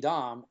with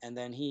Quidam, and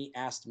then he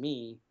asked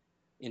me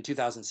in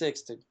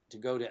 2006 to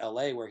go to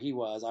LA where he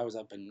was. I was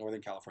up in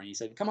Northern California. He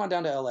said, "Come on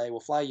down to LA. We'll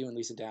fly you and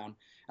Lisa down,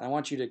 and I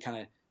want you to kind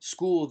of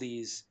school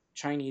these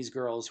Chinese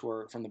girls who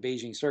are from the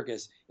Beijing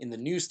circus in the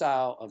new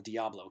style of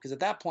Diablo." Because at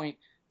that point,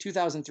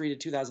 2003 to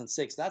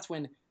 2006, that's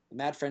when the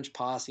Mad French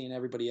Posse and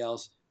everybody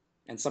else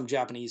and some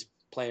Japanese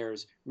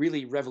players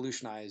really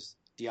revolutionized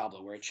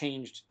Diablo, where it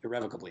changed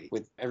irrevocably,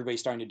 with everybody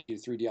starting to do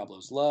 3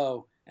 Diablos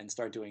low and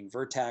start doing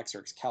Vertax or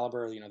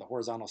Excalibur, the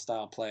horizontal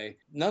style play.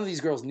 None of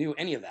these girls knew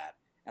any of that.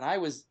 And I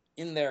was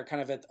in there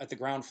kind of at the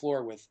ground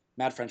floor with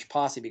Mad French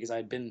Posse because I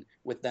had been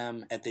with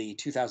them at the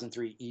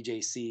 2003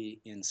 EJC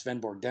in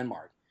Svendborg,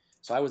 Denmark.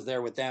 So I was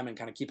there with them and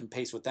kind of keeping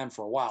pace with them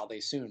for a while. They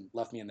soon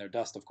left me in their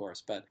dust, of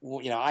course. But,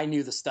 I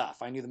knew the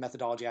stuff. I knew the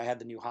methodology. I had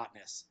the new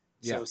hotness.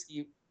 So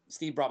yeah.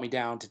 Steve brought me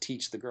down to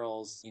teach the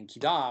girls in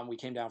Quidam. We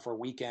came down for a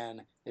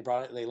weekend. They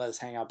let us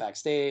hang out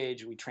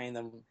backstage. We trained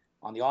them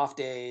on the off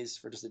days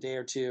for just a day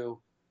or two,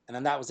 and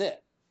then that was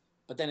it.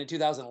 But then in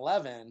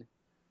 2011,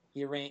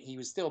 he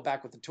was still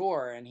back with the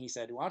tour, and he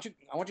said, I want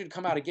you to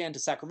come out again to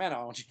Sacramento.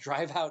 I want you to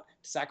drive out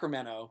to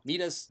Sacramento,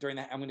 meet us during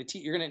that. I'm going to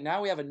teach.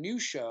 Now we have a new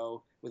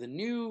show with a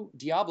new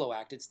Diablo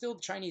act. It's still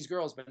Chinese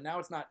girls, but now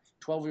it's not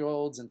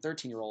 12-year-olds and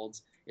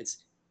 13-year-olds.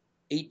 It's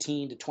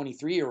 18 to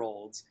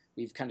 23-year-olds.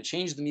 We've kind of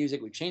changed the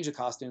music. We've changed the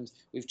costumes.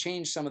 We've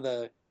changed some of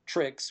the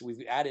tricks.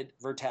 We've added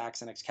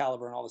Vertax and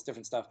Excalibur and all this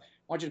different stuff. I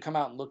want you to come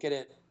out and look at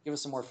it, give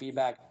us some more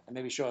feedback, and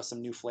maybe show us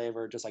some new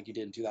flavor, just like you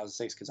did in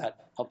 2006, because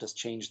that helped us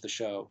change the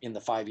show in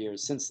the 5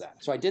 years since then.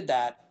 So I did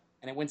that,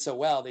 and it went so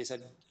well. They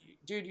said,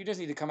 "Dude, you just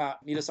need to come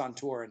out, meet us on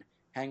tour, and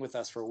hang with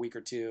us for a week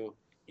or two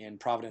in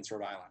Providence,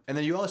 Rhode Island." And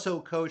then you also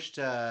coached,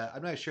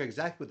 I'm not sure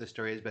exactly what the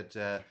story is,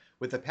 but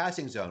with the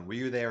Passing Zone, were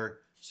you their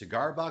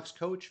cigar box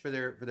coach for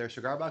their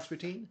cigar box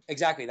routine?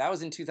 Exactly. That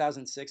was in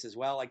 2006 as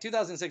well. Like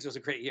 2006 was a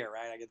great year,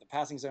 right? I get the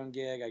Passing Zone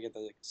gig, I get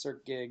the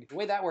Cirque gig. The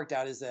way that worked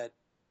out is that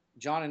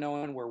John and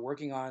Owen were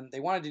working on, they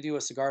wanted to do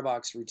a cigar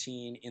box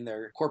routine in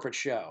their corporate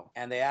show.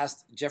 And they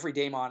asked Jeffrey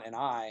Damon and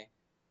I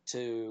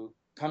to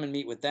come and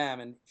meet with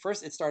them. And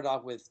first it started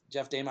off with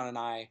Jeff Damon and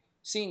I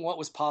seeing what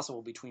was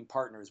possible between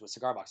partners with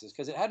cigar boxes,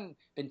 because it hadn't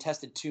been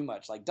tested too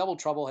much. Like Double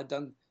Trouble had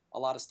done a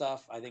lot of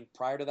stuff, I think,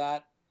 prior to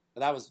that.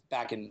 But that was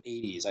back in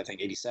 80s, I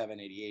think, 87,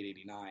 88,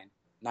 89,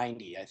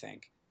 90, I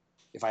think,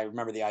 if I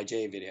remember the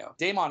IJ video.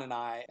 Damon and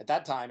I, at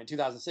that time in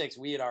 2006,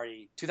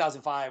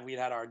 2005, we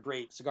had our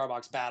great cigar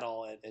box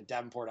battle at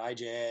Davenport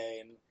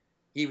IJA, and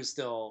he was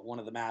still one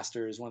of the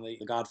masters, one of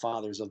the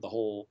godfathers of the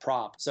whole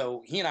prop.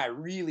 So he and I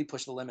really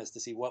pushed the limits to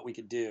see what we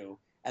could do.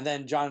 And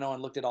then John and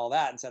Owen looked at all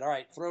that and said, all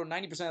right, throw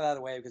 90% of that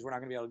away because we're not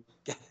going to be able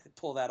to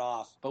pull that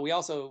off. But we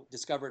also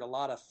discovered a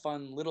lot of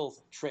fun little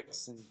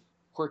tricks and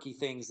quirky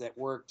things that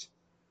worked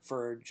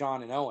for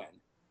John and Owen.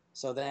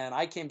 So then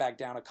I came back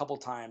down a couple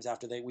times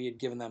after we had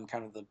given them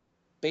kind of the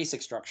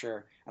basic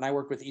structure, and I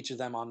worked with each of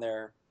them on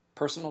their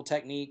personal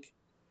technique.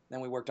 Then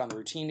we worked on the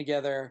routine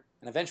together,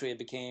 and eventually it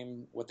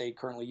became what they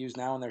currently use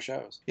now in their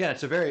shows. Yeah,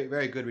 it's a very,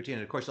 very good routine.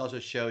 And of course, it also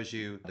shows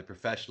you the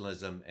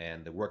professionalism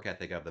and the work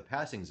ethic of the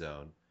Passing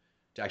Zone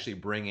to actually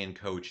bring in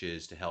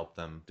coaches to help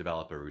them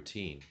develop a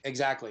routine.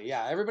 Exactly,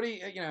 yeah.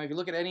 Everybody, if you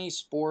look at any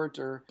sport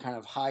or kind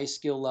of high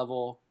skill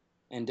level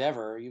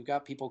endeavor, you've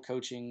got people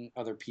coaching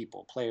other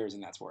people, players in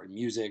that sport,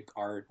 music,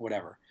 art,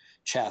 whatever,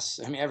 chess,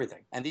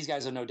 everything. And these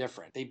guys are no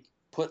different. They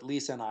put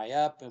Lisa and I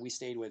up, and we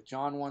stayed with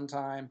John one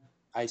time.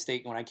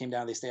 When I came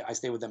down, I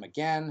stayed with them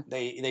again.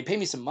 They paid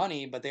me some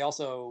money, but they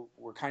also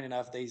were kind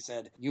enough. They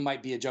said, "You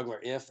might be a juggler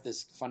if,"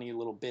 this funny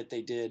little bit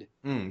they did.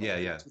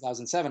 Yeah.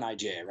 2007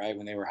 IGA, right,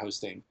 when they were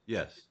hosting.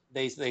 Yes.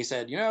 They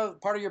said,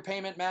 part of your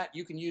payment, Matt,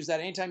 you can use that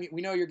anytime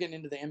we know you're getting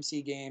into the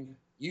MC game.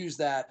 Use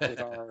that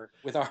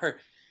with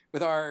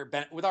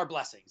our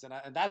blessings,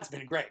 and that's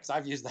been great because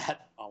I've used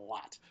that a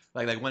lot.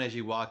 Like when as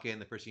you walk in,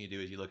 the first thing you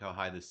do is you look how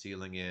high the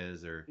ceiling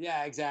is, or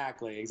yeah,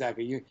 exactly.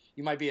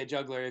 You might be a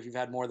juggler if you've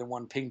had more than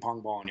one ping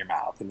pong ball in your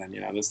mouth, and then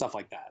there's stuff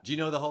like that. Do you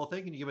know the whole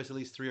thing? Can you give us at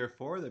least 3 or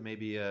 4 that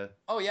maybe?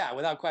 Oh yeah,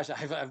 without question.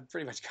 I've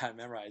pretty much got it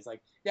memorized.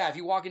 Like if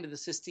you walk into the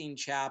Sistine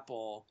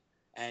Chapel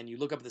and you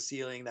look up at the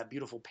ceiling, that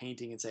beautiful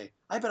painting, and say,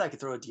 "I bet I could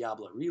throw a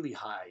Diablo really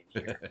high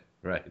in here."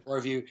 Right. Or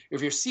if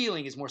your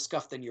ceiling is more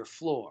scuffed than your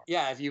floor.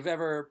 Yeah, if you've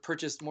ever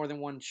purchased more than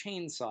one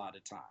chainsaw at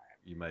a time.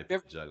 You might be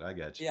a juggler. I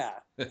got you. Yeah.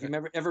 If you've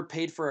ever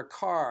paid for a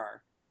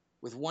car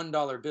with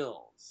 $1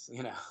 bills,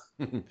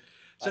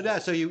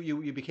 So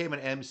you became an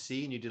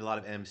MC, and you did a lot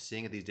of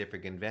MCing at these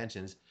different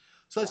conventions.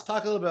 So let's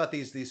talk a little about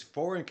these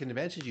foreign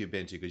conventions you've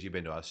been to, because you've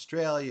been to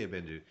Australia, you've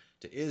been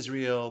to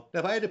Israel. Now,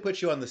 if I had to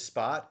put you on the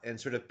spot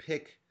and sort of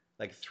pick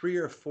like 3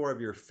 or 4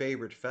 of your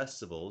favorite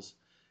festivals,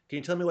 can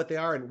you tell me what they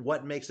are and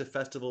what makes a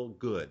festival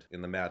good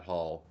in the Matt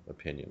Hall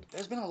opinion?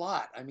 There's been a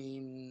lot.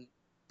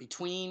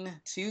 Between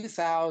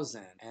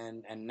 2000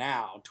 and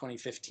now,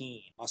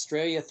 2015,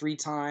 Australia 3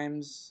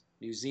 times,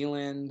 New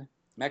Zealand,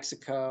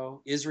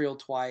 Mexico, Israel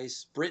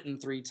twice, Britain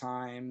 3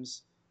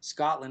 times,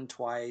 Scotland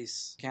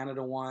twice,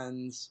 Canada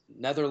once,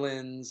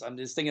 Netherlands. I'm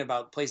just thinking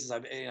about places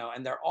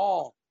and they're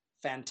all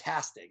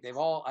fantastic.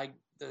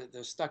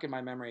 they're stuck in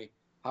my memory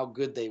how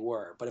good they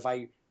were. But if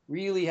I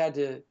really had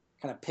to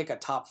kind of pick a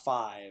top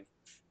five,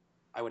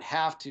 I would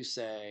have to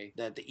say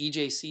that the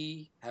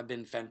EJC have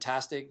been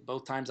fantastic.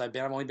 Both times I've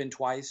been, I've only been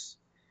twice,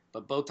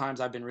 but both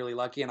times I've been really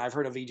lucky. And I've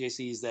heard of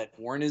EJCs that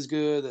weren't as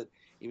good, that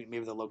maybe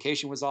the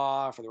location was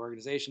off or the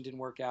organization didn't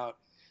work out.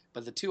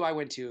 But the two I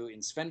went to in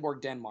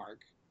Svendborg,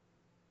 Denmark,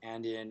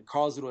 and in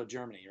Karlsruhe,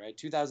 Germany, right,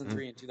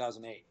 2003 and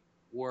 2008,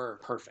 were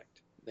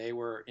perfect. They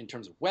were, in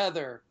terms of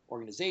weather,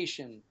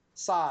 organization,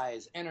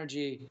 size,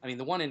 energy. I mean,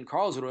 the one in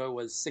Karlsruhe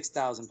was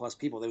 6,000 plus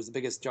people. It was the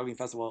biggest juggling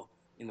festival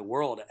in the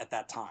world at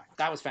that time.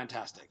 That was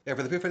fantastic. Yeah,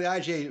 for the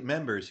IJA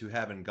members who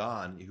haven't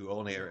gone, who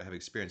only have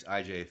experienced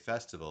IJA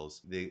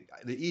festivals, the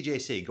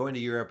EJC, going to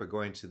Europe or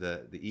going to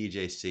the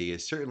EJC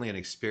is certainly an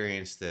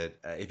experience that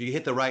if you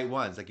hit the right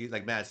ones,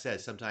 like Matt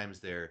says,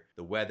 sometimes the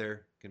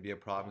weather can be a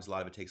problem because a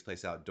lot of it takes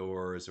place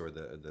outdoors or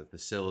the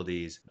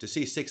facilities. To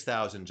see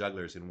 6,000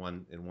 jugglers in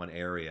one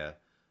area,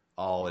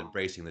 all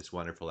embracing this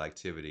wonderful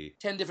activity.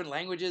 10 different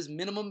languages,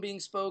 minimum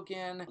being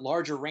spoken,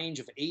 larger range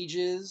of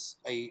ages,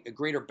 a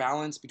greater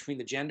balance between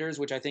the genders,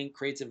 which I think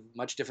creates a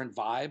much different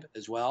vibe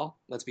as well.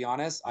 Let's be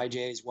honest,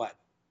 IJA is what,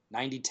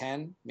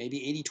 90-10,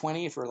 maybe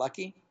 80-20 if we're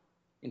lucky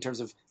in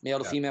terms of male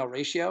to female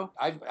ratio.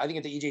 I think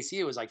at the EJC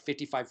it was like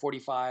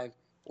 55-45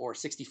 or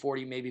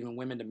 60-40, maybe even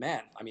women to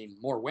men. I mean,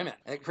 more women.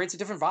 And it creates a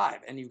different vibe.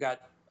 And you've got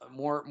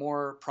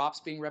more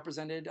props being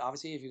represented.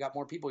 Obviously, if you've got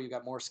more people, you've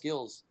got more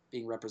skills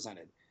being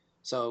represented.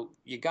 So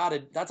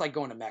that's like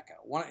going to Mecca.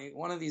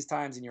 One of these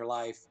times in your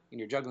life, in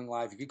your juggling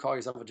life, if you call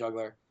yourself a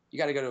juggler, you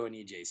got to go to an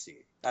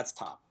EJC. That's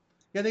top.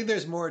 Yeah, I think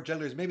there's more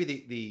jugglers. Maybe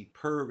the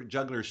per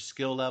juggler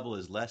skill level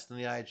is less than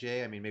the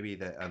IJA. I mean, maybe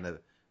on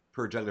the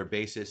per juggler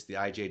basis, the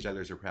IJA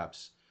jugglers are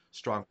perhaps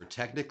stronger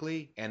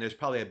technically, and there's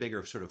probably a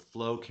bigger sort of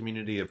flow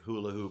community of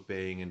hula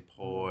hooping and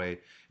poi,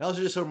 and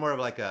also just sort of more of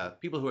like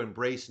people who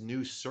embrace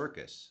new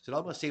circus. So it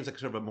almost seems like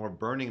sort of a more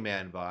Burning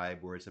Man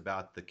vibe, where it's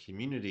about the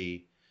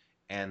community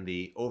and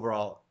the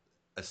overall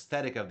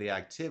aesthetic of the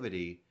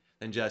activity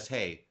than just,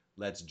 hey,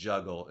 let's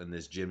juggle in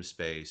this gym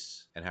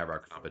space and have our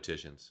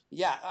competitions.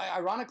 Yeah,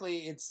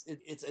 ironically, it's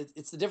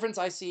the difference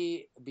I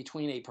see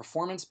between a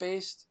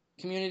performance-based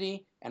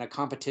community and a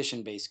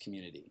competition-based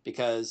community.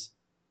 Because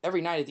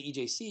every night at the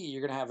EJC,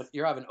 you're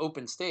have an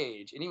open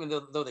stage, and even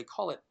though they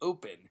call it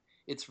open,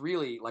 it's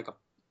really like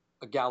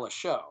a gala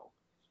show,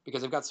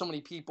 because they've got so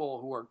many people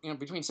who are,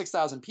 between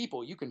 6,000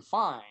 people, you can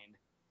find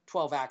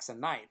 12 acts a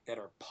night that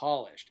are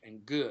polished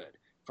and good.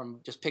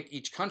 From just pick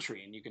each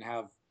country, and you can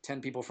have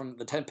 10 people from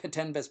the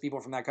 10 best people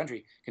from that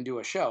country can do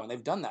a show, and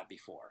they've done that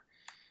before.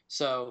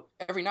 So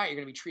every night you're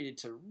going to be treated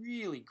to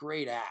really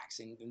great acts,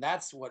 and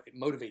that's what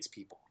motivates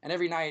people. And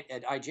every night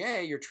at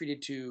IJA you're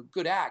treated to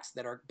good acts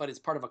but it's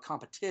part of a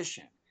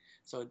competition.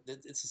 So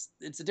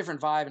it's a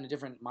different vibe and a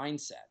different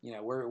mindset.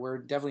 We're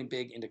definitely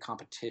big into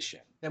competition.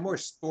 And more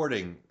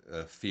sporting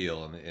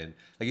feel, and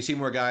like you see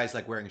more guys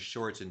like wearing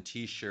shorts and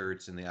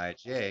T-shirts in the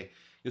IJA.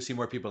 You'll see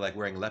more people like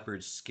wearing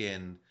leopard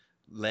skin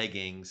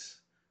leggings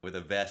with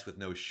a vest with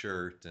no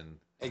shirt. And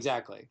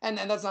exactly. And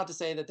that's not to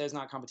say that there's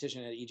not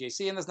competition at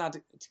EJC, and that's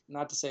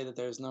not to say that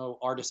there's no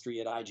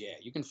artistry at IJA.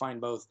 You can find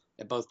both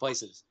at both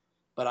places.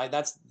 But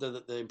that's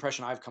the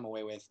impression I've come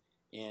away with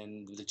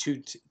in the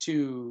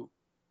two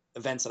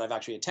events that I've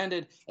actually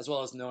attended, as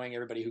well as knowing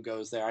everybody who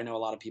goes there. I know a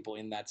lot of people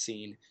in that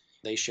scene.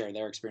 They share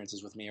their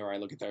experiences with me, or I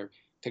look at their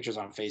pictures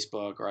on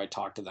Facebook, or I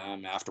talk to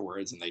them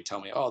afterwards, and they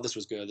tell me, oh, this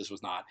was good, this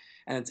was not.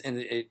 And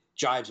it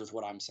jives with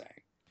what I'm saying.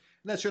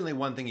 And that's certainly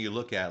one thing you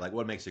look at, like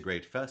what makes a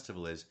great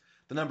festival is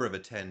the number of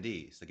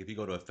attendees. Like if you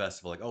go to a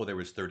festival, like, oh, there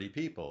was 30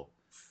 people.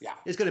 Yeah.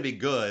 It's going to be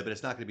good, but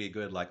it's not going to be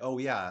good like, oh,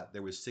 yeah,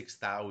 there was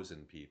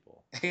 6,000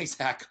 people.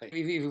 Exactly.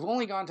 If you've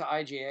only gone to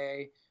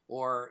IJA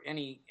or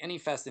any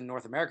fest in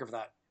North America for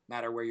that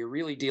matter, where you're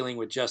really dealing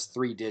with just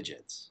three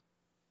digits,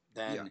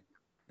 then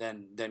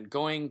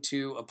going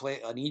to an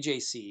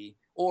EJC,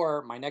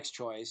 or my next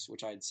choice,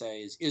 which I'd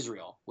say is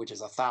Israel, which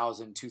is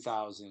 1,000,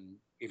 2,000.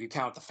 If you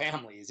count the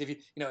families, if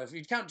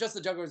you count just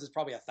the jugglers, it's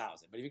probably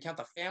 1,000. But if you count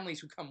the families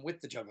who come with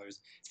the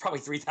jugglers, it's probably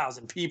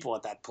 3,000 people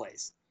at that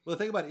place. Well, the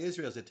thing about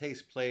Israel is it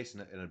takes place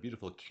in a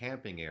beautiful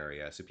camping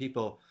area, so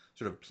people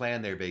sort of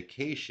plan their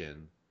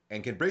vacation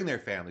and can bring their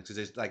families, because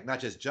there's like not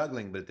just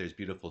juggling, but there's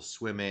beautiful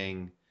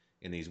swimming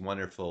in these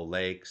wonderful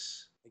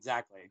lakes.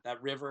 Exactly.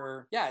 That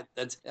river. Yeah,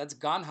 that's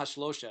Gan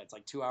Hashlosha. It's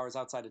like 2 hours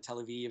outside of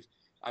Tel Aviv.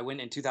 I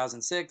went in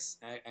 2006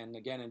 and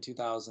again in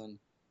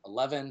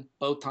 2011.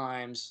 Both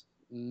times,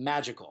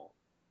 magical,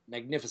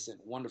 magnificent,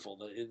 wonderful.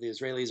 The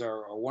Israelis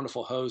are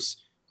wonderful hosts,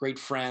 great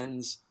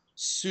friends,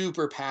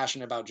 super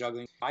passionate about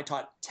juggling. I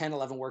taught 10,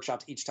 11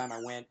 workshops each time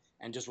I went,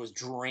 and just was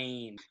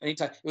drained.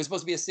 Anytime it was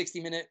supposed to be a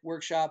 60-minute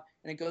workshop,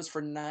 and it goes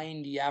for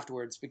 90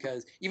 afterwards,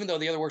 because even though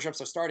the other workshops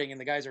are starting and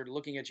the guys are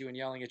looking at you and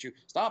yelling at you,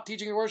 stop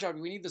teaching your workshop,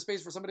 we need the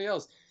space for somebody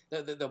else.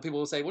 The people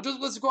will say, well,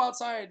 let's go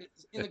outside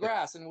in the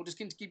grass and we'll just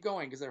keep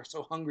going, because they're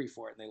so hungry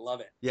for it and they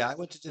love it. Yeah,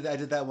 I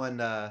did that one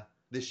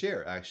this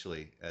year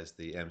actually as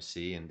the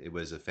MC, and it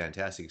was a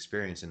fantastic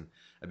experience. And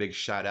a big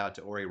shout out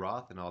to Ori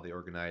Roth and all the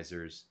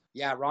organizers.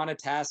 Yeah, Ron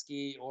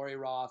Ataski, Ori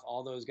Roth,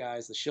 all those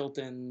guys, the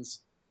Shiltons,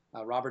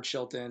 Robert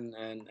Shilton,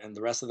 and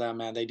the rest of them,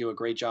 man, they do a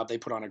great job. They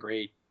put on a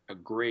great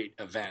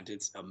event.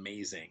 It's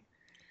amazing,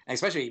 and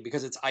especially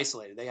because it's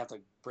isolated. They have to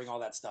bring all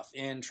that stuff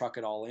in, truck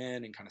it all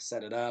in, and kind of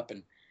set it up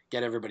and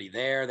get everybody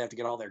there. They have to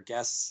get all their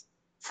guests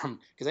from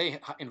because they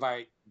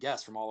invite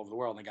guests from all over the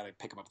world, and they got to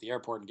pick them up at the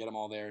airport and get them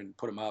all there and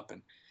put them up,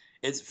 and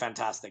it's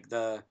fantastic.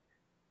 The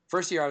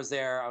first year I was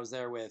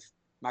there with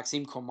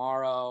Maxime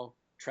Komaro,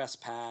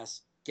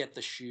 Trespass, Get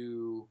the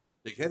Shoe.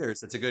 Big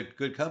hitters. It's a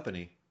good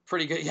company.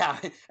 Pretty good, yeah.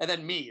 And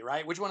then me,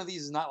 right? Which one of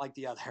these is not like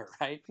the other,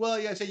 right? Well,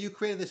 yeah, so you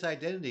created this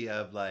identity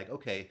of like,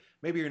 okay,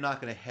 maybe you're not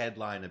going to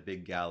headline a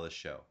big gala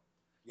show.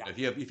 Yeah. If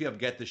you have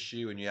Get the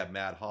Shoe and you have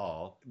Matt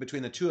Hall,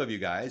 between the two of you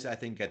guys, I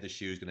think Get the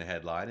Shoe is going to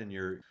headline, and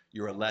you're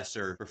a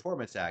lesser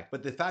performance act.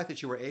 But the fact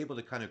that you were able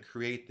to kind of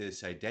create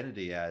this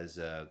identity as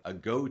a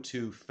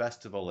go-to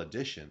festival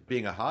edition,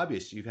 being a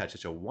hobbyist, you've had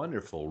such a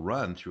wonderful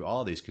run through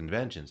all these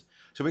conventions.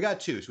 So we got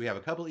two. So we have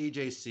a couple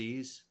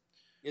EJCs.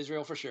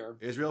 Israel for sure.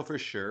 Israel for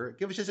sure.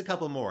 Give us just a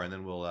couple more, and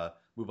then we'll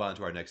move on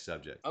to our next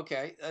subject.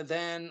 Okay,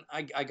 then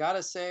I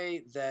gotta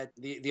say that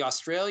the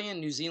Australian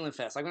New Zealand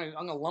Fest, I'm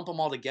gonna lump them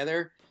all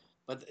together,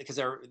 but because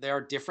they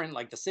are different.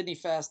 Like the Sydney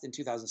Fest in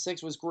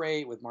 2006 was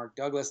great with Mark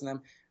Douglas and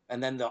them,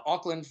 and then the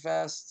Auckland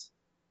Fest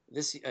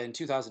this in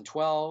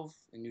 2012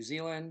 in New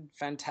Zealand,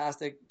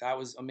 fantastic. That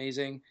was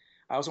amazing.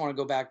 I also want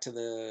to go back to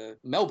the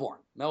Melbourne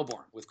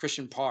with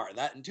Christian Parr.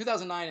 That in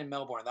 2009 in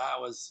Melbourne, that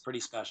was pretty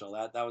special.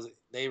 That was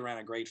they ran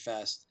a great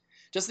fest.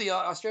 Just the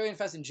Australian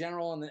Fest in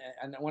general,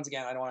 and once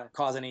again, I don't want to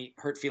cause any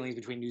hurt feelings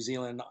between New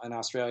Zealand and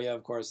Australia.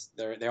 Of course,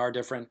 they are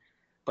different,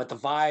 but the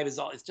vibe is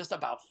it's just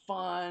about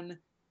fun.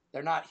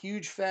 They're not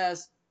huge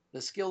fests.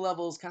 The skill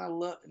level is kind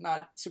of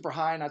not super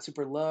high, not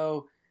super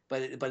low,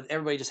 but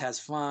everybody just has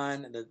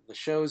fun. The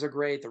shows are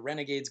great. The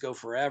Renegades go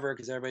forever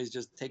because everybody's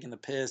just taking the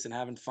piss and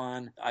having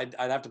fun. I'd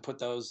have to put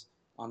those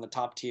on the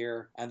top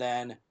tier. And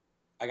then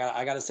I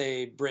got to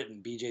say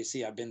Britain,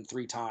 BJC. I've been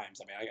 3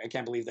 times. I mean, I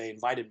can't believe they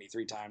invited me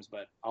 3 times,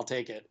 but I'll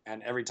take it.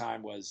 And every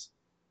time was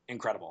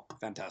incredible,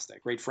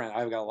 fantastic, great friend.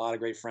 I've got a lot of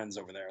great friends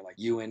over there, like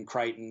Ewan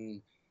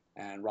Crichton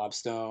and Rob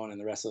Stone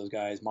and the rest of those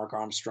guys, Mark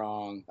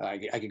Armstrong. I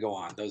could go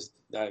on. Those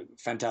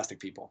fantastic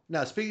people.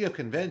 Now, speaking of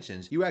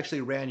conventions, you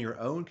actually ran your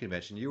own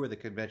convention. You were the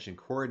convention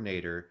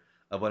coordinator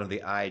of one of the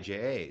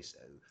IJAs.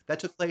 That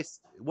took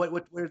place.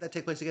 Where did that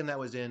take place again? That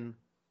was in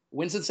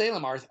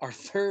Winston-Salem, our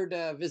third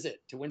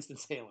visit to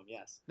Winston-Salem,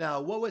 yes. Now,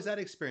 what was that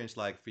experience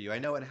like for you? I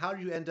know, and how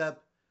did you end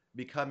up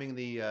becoming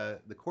the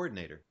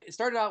coordinator? It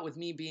started out with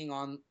me being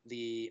on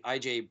the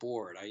IJ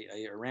board.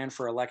 I ran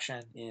for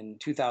election in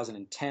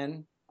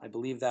 2010. I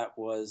believe that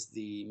was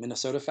the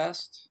Minnesota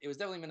Fest. It was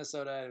definitely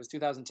Minnesota. It was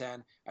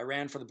 2010. I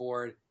ran for the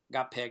board,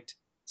 got picked,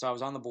 so I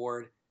was on the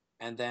board.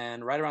 And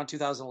then right around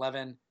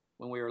 2011,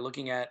 when we were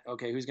looking at,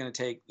 okay, who's going to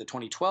take the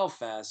 2012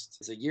 Fest,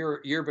 it's a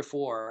year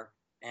before,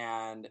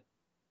 and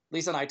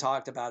Lisa and I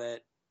talked about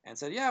it and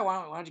said, yeah,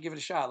 why don't you give it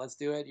a shot? Let's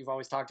do it. You've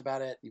always talked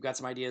about it. You've got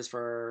some ideas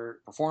for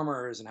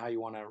performers and how you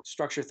want to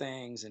structure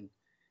things. And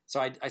so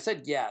I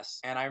said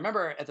yes. And I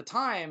remember at the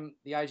time,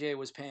 the IJA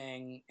was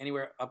paying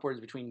anywhere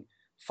upwards between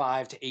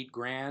 $5 to $8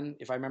 grand,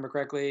 if I remember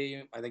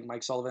correctly. I think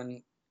Mike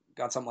Sullivan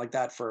got something like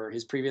that for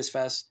his previous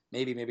fest.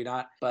 Maybe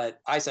not.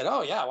 But I said,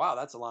 oh, yeah, wow,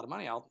 that's a lot of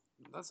money.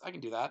 I can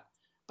do that.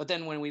 But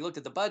then when we looked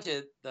at the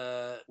budget,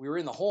 we were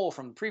in the hole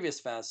from the previous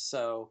fest.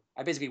 So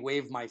I basically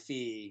waived my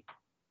fee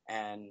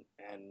and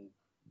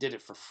did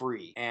it for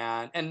free.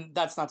 And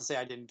that's not to say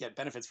I didn't get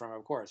benefits from it,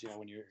 of course. You know,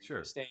 when you're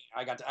Sure. staying,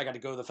 I got to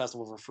go to the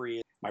festival for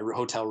free. My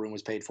hotel room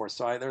was paid for,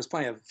 so there was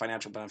plenty of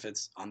financial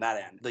benefits on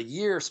that end. The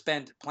year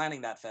spent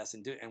planning that fest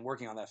and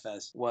working on that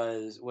fest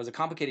was a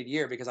complicated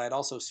year because I had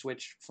also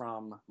switched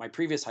from my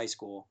previous high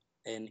school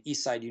in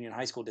Eastside Union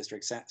High School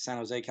District, San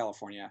Jose,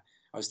 California.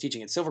 I was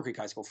teaching at Silver Creek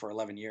High School for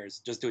 11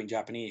 years, just doing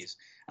Japanese.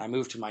 I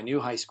moved to my new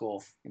high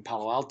school in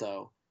Palo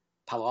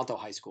Alto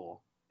High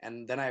School.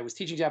 And then I was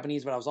teaching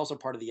Japanese, but I was also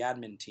part of the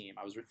admin team.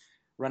 I was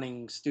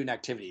running student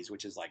activities,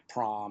 which is like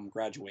prom,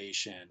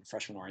 graduation,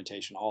 freshman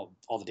orientation, all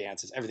the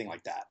dances, everything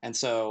like that. And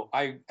so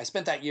I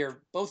spent that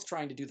year both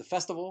trying to do the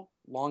festival,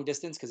 long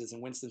distance, because it's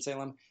in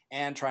Winston-Salem,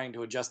 and trying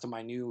to adjust to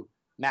my new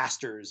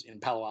master's in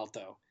Palo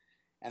Alto.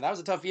 And that was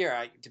a tough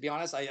year. To be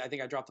honest, I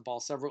think I dropped the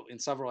ball in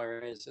several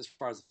areas as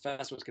far as the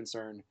fest was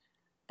concerned.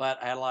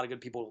 But I had a lot of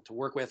good people to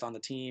work with on the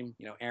team.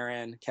 You know,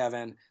 Aaron,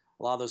 Kevin,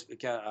 a lot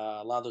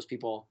of those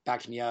people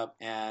backed me up,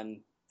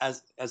 and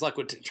as luck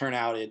would turn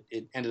out, it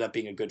ended up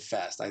being a good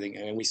fest. I think,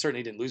 and we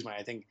certainly didn't lose money.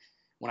 I think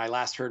when I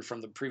last heard from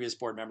the previous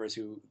board members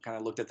who kind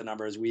of looked at the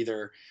numbers, we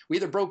either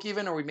broke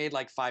even or we made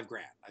like $5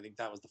 grand. I think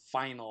that was the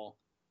final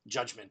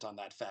judgment on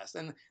that fest,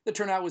 and the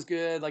turnout was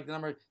good. Like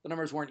the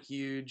numbers weren't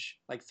huge,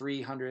 like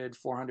 300,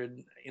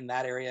 400 in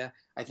that area.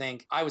 I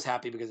think I was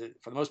happy because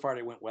for the most part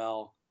it went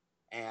well,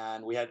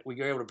 and we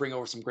were able to bring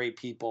over some great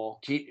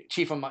people.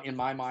 Chief in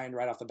my mind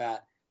right off the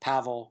bat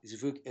Pavel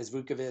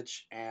Zvukovic,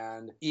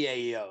 and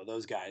EAEO,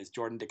 those guys,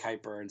 Jordan De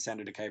Kuiper and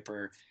Sander De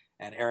Kuiper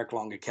and Eric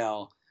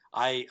Longakel.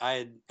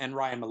 And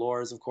Ryan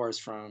Malores, of course,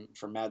 from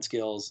Mad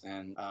Skills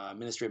and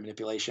Ministry of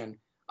Manipulation.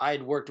 I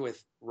had worked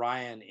with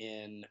Ryan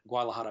in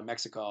Guadalajara,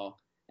 Mexico,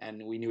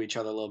 and we knew each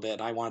other a little bit.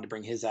 And I wanted to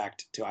bring his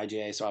act to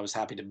IJA, so I was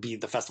happy to be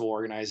the festival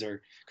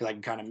organizer because I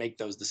can kind of make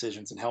those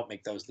decisions and help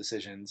make those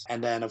decisions.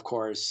 And then, of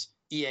course,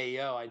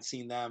 EAEO, I'd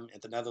seen them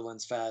at the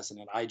Netherlands Fest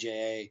and at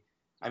IJA.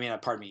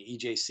 Pardon me,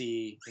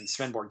 EJC in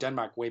Svendborg,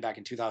 Denmark, way back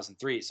in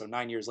 2003. So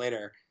 9 years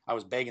later, I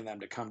was begging them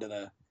to come to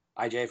the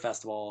IJA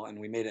festival, and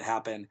we made it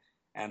happen.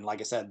 And like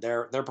I said,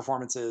 their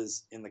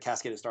performances in the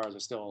Cascade of Stars are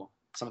still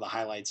some of the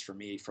highlights for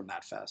me from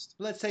that fest.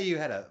 Let's say you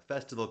had a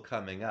festival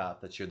coming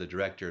up that you're the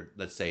director,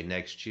 let's say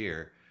next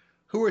year.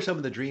 Who are some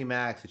of the dream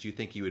acts that you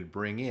think you would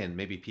bring in?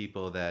 Maybe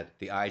people that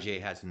the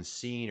IJA hasn't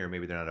seen or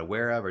maybe they're not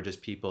aware of, or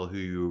just people who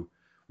you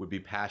would be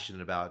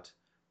passionate about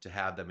to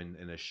have them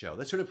in a show.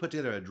 Let's sort of put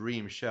together a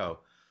dream show.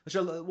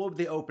 What would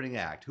the opening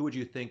act? Who would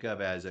you think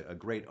of as a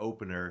great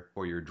opener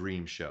for your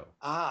dream show?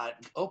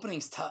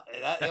 Opening's tough.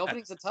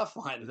 Opening's a tough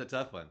one. It's a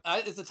tough one.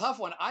 It's a tough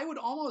one. I would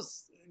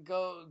almost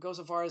go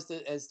so far as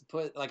to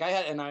put, like, I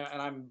had, and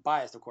I'm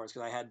biased, of course,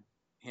 because I had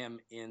him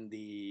in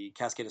the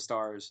Cascade of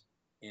Stars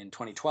in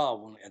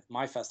 2012 at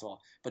my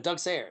festival. But Doug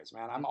Sayers,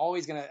 man, I'm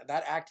always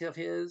that act of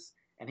his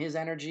and his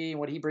energy and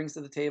what he brings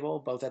to the table,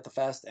 both at the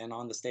fest and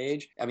on the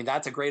stage.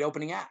 That's a great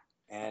opening act.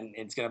 And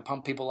it's going to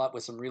pump people up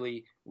with some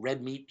really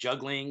red meat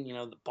juggling,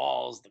 the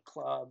balls, the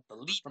club, the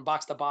leap from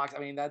box to box.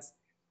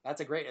 That's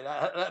a great,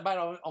 that might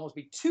almost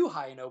be too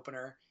high an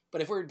opener.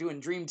 But if we're doing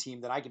Dream Team,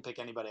 then I can pick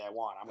anybody I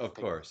want. Of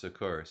course.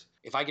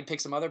 If I could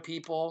pick some other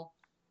people,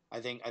 I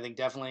think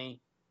definitely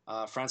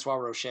Francois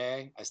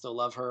Rocher. I still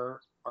love her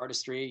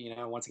artistry.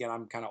 Once again,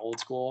 I'm kind of old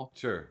school.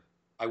 Sure.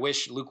 I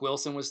wish Luke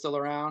Wilson was still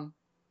around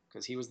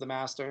because he was the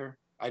master.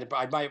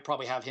 I might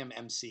probably have him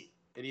MC.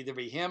 It'd either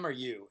be him or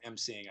you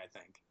MCing, I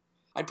think.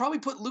 I'd probably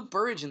put Luke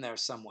Burridge in there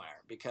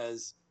somewhere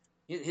because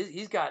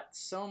he's got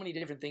so many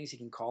different things he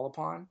can call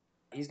upon.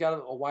 He's got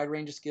a wide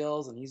range of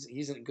skills, and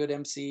he's a good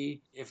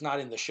MC. If not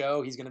in the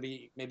show, he's going to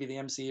be maybe the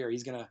MC, or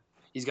he's going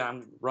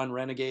to run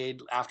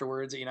Renegade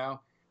afterwards.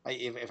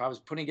 If I was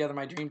putting together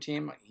my dream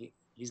team,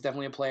 he's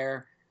definitely a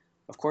player.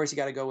 Of course, you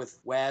got to go with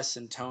Wes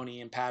and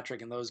Tony and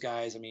Patrick and those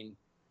guys.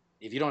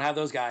 If you don't have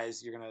those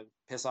guys, you're going to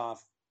piss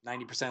off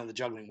 90% of the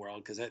juggling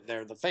world because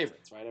they're the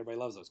favorites, right? Everybody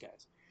loves those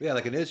guys. Yeah,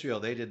 like in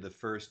Israel, they did the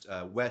first,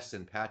 Wes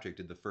and Patrick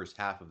did the first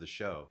half of the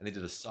show. And they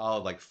did a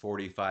solid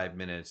 45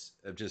 minutes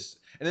of just,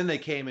 and then they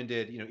came and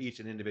did, each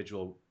an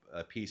individual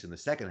piece in the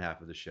second half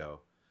of the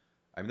show.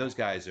 Those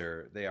guys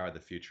they are the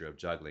future of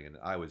juggling. And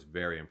I was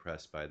very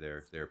impressed by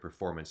their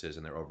performances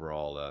and their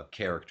overall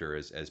character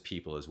as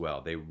people as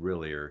well. They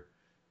really are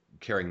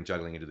carrying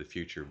juggling into the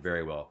future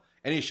very well.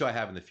 Any show I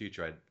have in the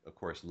future, I'd, of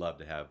course, love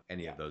to have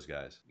any of those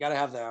guys. You got to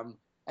have them.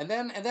 And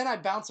then I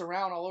bounce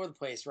around all over the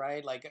place,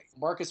 right? Like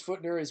Marcus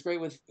Footner is great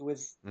with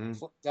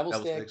Devil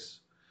Sticks.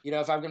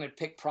 If I'm going to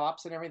pick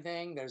props and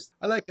everything,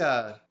 I like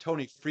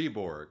Tony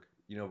Freeborg,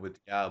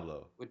 with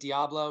Diablo. With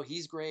Diablo,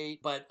 he's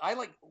great. But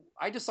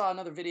I just saw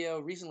another video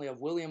recently of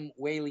William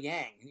Wei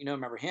Liang.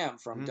 Remember him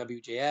from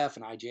WJF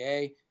and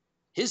IJA.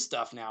 His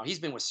stuff now, he's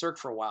been with Cirque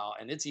for a while,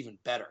 and it's even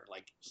better.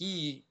 Like,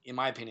 he, in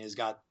my opinion, has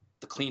got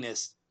the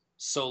cleanest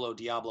solo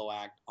Diablo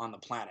act on the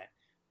planet.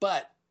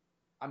 But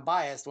I'm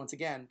biased once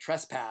again.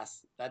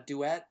 Trespass, that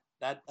duet,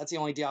 that's the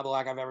only Diablo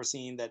act I've ever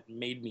seen that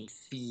made me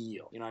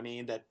feel.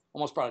 That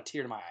almost brought a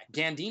tear to my eye.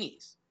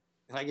 Gandini's,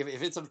 like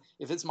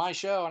if it's my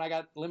show and I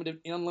got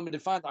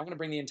unlimited funds, I'm gonna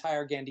bring the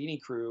entire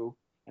Gandini crew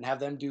and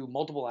have them do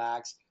multiple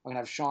acts. I'm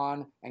gonna have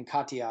Sean and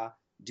Katya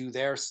do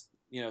their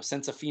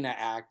Senza Fina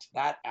act.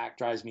 That act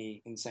drives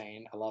me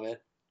insane. I love it.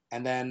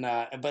 And then,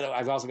 but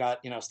I've also got,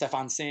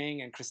 Stefan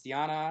Singh and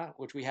Christiana,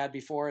 which we had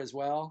before as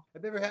well.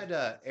 Have you ever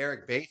had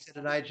Eric Bates at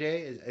an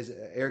IJ? Has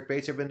Eric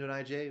Bates ever been to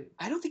an IJ?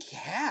 I don't think he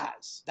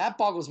has. That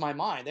boggles my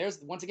mind.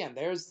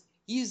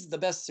 He's the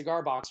best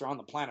cigar boxer on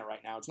the planet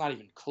right now. It's not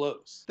even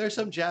close. There's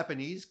some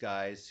Japanese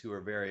guys who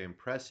are very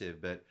impressive,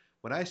 but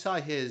when I saw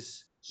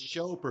his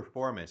show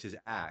performance, his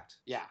act,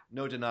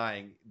 no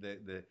denying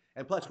the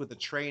and plus with the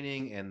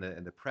training and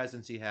the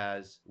presence he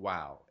has,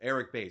 wow.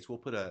 Eric Bates, we'll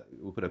put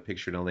a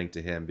picture and a link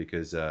to him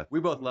because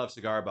we both love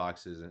cigar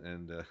boxes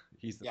and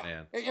he's the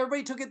man.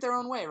 Everybody took it their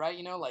own way, right?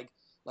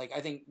 Like I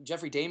think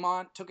Jeffrey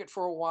Damont took it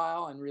for a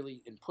while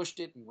and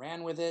pushed it and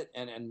ran with it,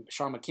 and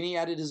Sean McKinney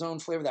added his own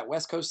flavor, that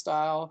West Coast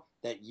style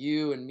that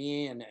you and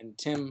me and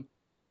Tim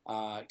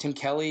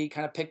Kelly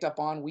kind of picked up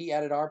on. We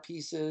added our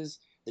pieces.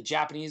 The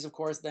Japanese, of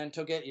course, then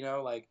took it,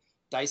 like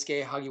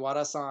Daisuke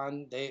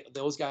Hagiwara-san,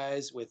 those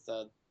guys with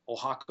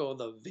Ohako,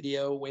 the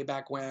video way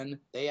back when,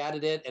 they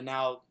added it. And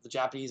now the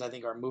Japanese, I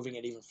think, are moving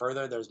it even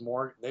further. There's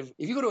more. If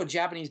you go to a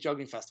Japanese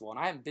juggling festival, and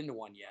I haven't been to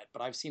one yet,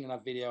 but I've seen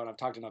enough video and I've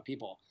talked to enough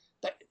people,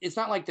 that it's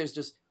not like there's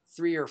just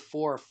 3 or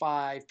 4 or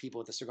 5 people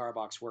at the Cigar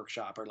Box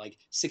workshop or like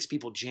 6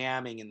 people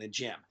jamming in the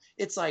gym.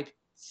 It's like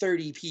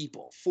 30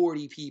 people,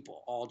 40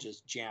 people all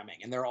just jamming,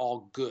 and they're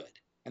all good.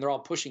 and they're all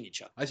pushing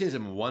each other. I've seen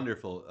some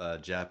wonderful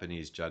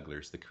Japanese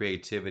jugglers. The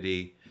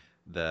creativity,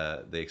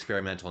 the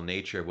experimental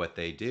nature of what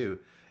they do,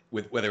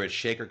 with whether it's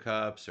shaker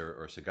cups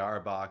or cigar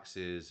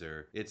boxes,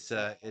 or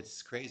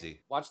it's crazy.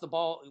 Watch the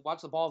ball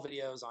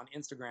videos on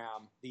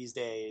Instagram these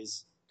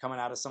days coming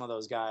out of some of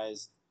those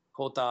guys.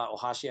 Kota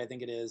Ohashi, I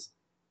think it is.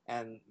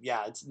 And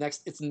yeah,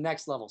 it's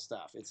next level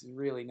stuff. It's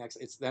really next.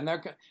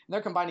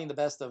 They're combining the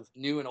best of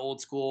new and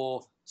old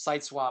school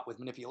side swap with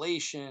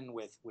manipulation,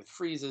 with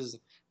freezes,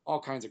 all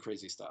kinds of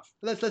crazy stuff.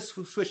 Let's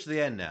switch to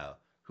the end now.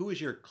 Who is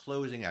your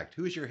closing act?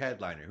 Who is your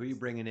headliner? Who are you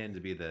bringing in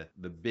to be the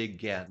big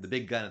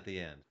gun at the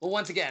end? Well,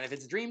 once again, if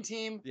it's a dream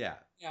team, Yeah,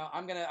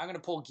 I'm gonna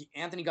pull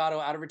Anthony Gatto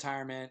out of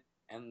retirement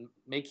and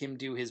make him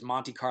do his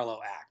Monte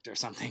Carlo act or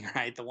something,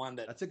 right? The one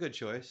that's a good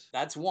choice.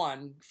 that's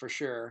one for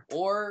sure.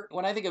 Or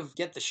when I think of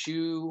Get the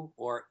Shoe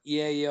or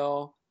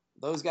EAO,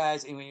 those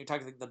guys, and when you're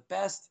talking the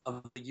best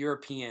of the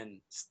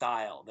European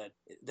style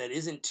that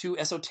isn't too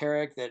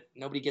esoteric, that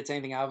nobody gets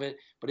anything out of it,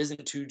 but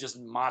isn't too just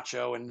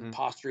macho and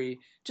postury,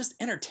 just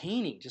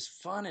entertaining, just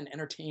fun and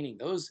entertaining.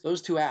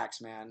 Those two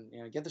acts, man.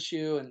 Get the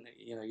Shoe and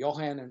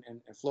Johan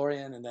and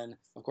Florian, and then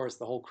of course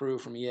the whole crew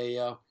from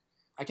EAO.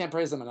 I can't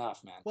praise them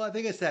enough, man. Well, I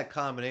think it's that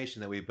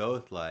combination that we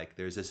both like.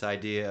 There's this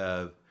idea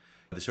of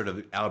the sort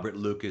of Albert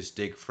Lucas,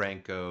 Dick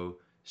Franco,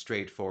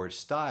 straightforward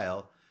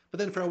style. But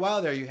then for a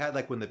while there, you had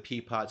like when the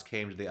Peapots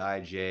came to the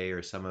IJ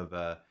or some of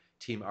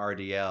Team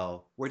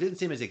RDL, where it didn't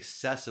seem as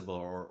accessible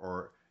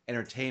or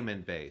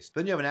entertainment based.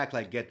 Then you have an act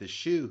like Get the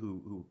Shoe,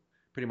 who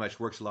pretty much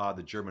works a lot of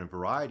the German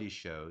variety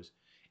shows.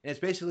 And it's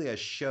basically a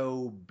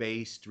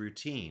show-based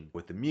routine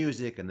with the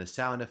music and the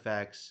sound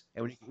effects.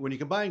 And when you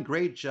combine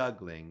great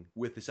juggling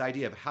with this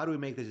idea of how do we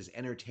make this as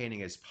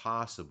entertaining as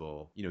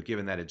possible,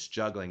 given that it's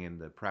juggling in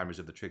the parameters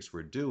of the tricks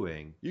we're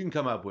doing, you can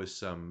come up with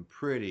some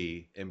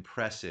pretty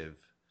impressive.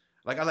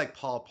 Like I like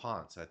Paul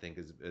Ponce, I think,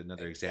 is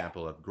another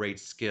example of great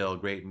skill,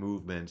 great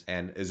movement,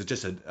 and is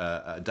just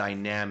a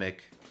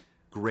dynamic,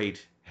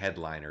 great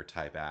headliner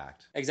type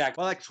act.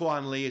 Exactly. I like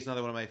Chuan Lee is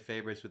another one of my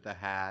favorites with the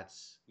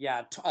hats.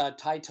 Yeah,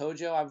 Tai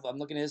Tojo. I'm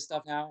looking at his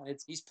stuff now.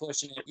 He's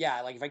pushing it.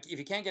 Yeah, like if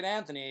you can't get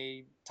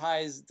Anthony,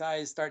 Ty's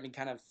starting to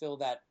kind of fill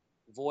that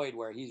void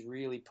where he's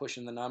really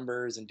pushing the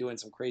numbers and doing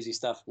some crazy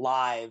stuff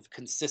live,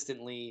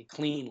 consistently,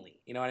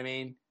 cleanly. You know what I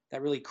mean?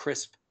 That really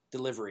crisp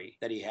delivery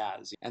that he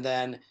has. And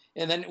then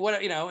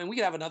what and we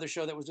could have another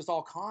show that was just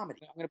all comedy.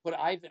 I'm gonna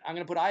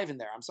put Ivan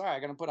there. I'm sorry, I'm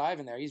gonna put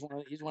Ivan there. He's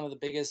one of the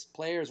biggest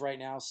players right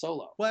now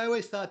solo. Well, I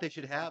always thought they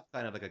should have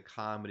kind of like a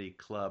comedy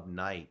club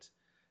night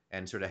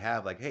and sort of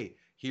have like, hey,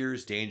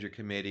 here's Danger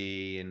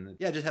Committee, and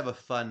yeah, just have a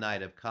fun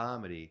night of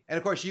comedy. And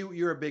of course,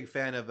 you're a big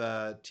fan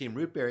of Team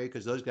Rootberry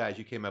because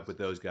you came up with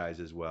those guys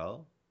as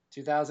well.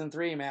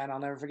 2003, man, I'll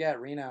never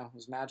forget. Reno, it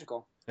was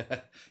magical.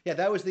 Yeah,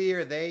 that was the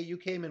year you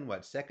came in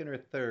what, second or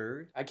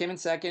third? I came in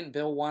second.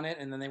 Bill won it,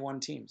 and then they won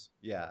teams.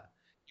 Yeah,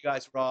 you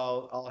guys were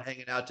all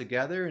hanging out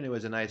together, and it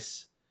was a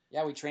nice.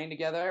 Yeah, we trained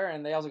together,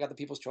 and they also got the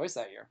People's Choice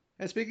that year.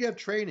 And speaking of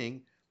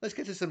training, let's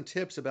get to some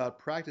tips about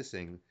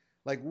practicing.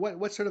 Like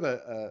what sort of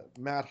a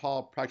Matt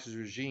Hall practice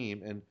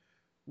regime, and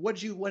what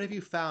have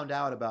you found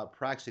out about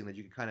practicing that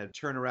you can kind of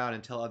turn around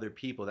and tell other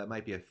people that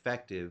might be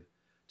effective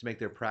to make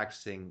their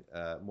practicing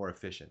more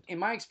efficient? In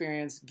my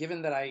experience,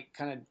 given that I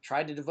kind of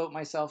tried to devote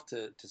myself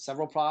to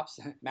several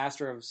props,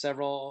 master of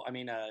several,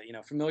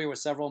 familiar with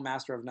several,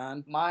 master of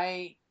none,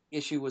 my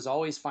issue was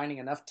always finding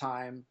enough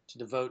time to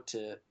devote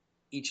to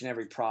each and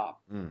every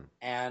prop.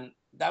 And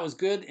that was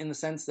good in the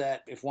sense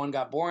that if one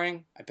got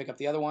boring, I pick up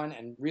the other one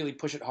and really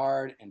push it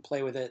hard and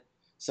play with it.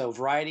 So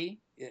variety,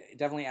 it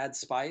definitely adds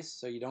spice,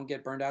 so you don't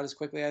get burned out as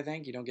quickly. I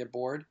think you don't get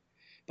bored,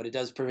 but it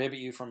does prohibit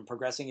you from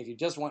progressing. If you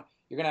just want,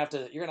 you're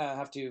gonna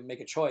have to make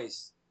a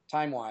choice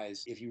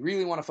time-wise. If you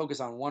really want to focus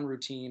on one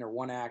routine or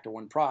one act or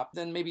one prop,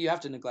 then maybe you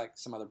have to neglect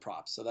some other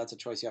props. So that's a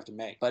choice you have to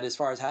make. But as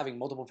far as having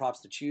multiple props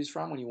to choose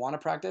from when you want to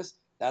practice,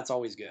 that's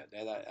always good.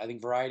 I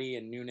think variety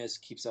and newness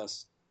keeps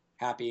us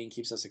happy and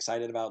keeps us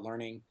excited about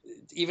learning.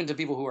 Even to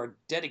people who are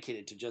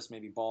dedicated to just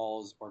maybe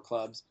balls or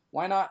clubs,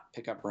 why not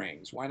pick up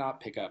rings? Why not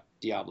pick up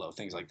Diablo?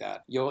 Things like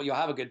that. You'll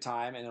have a good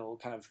time, and it'll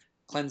kind of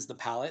cleanse the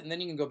palate, and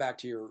then you can go back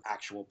to your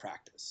actual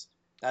practice.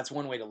 That's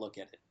one way to look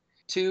at it.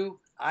 Two,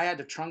 I had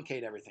to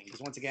truncate everything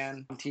because once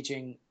again, I'm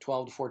teaching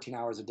 12 to 14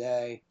 hours a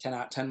day,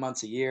 10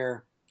 months a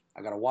year.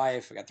 I got a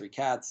wife, I got 3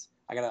 cats.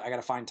 I got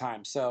to find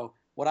time. So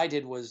what I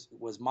did was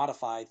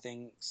modify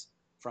things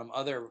from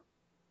other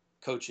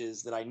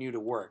coaches that I knew to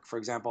work. For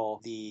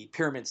example, the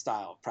pyramid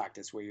style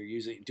practice where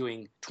you're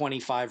doing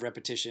 25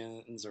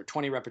 repetitions or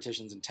 20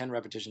 repetitions and 10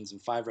 repetitions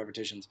and 5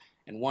 repetitions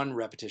and 1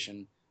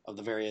 repetition of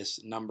the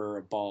various number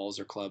of balls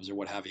or clubs or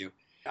what have you.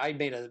 I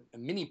made a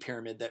mini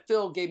pyramid that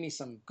still gave me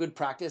some good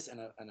practice and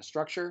a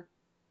structure,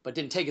 but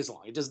didn't take as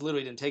long. It just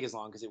literally didn't take as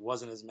long because it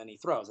wasn't as many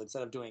throws.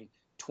 Instead of doing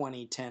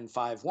 20, 10,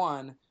 5,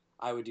 1,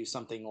 I would do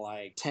something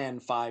like 10,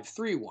 5,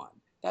 3, 1.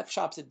 That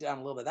chops it down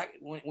a little bit. That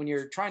when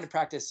you're trying to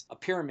practice a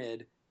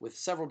pyramid with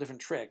several different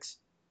tricks,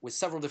 with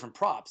several different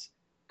props,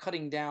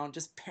 cutting down,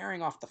 just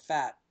paring off the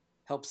fat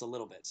helps a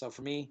little bit. So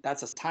for me,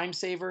 that's a time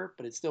saver,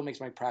 but it still makes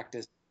my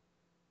practice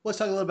Let's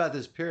talk a little about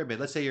this pyramid.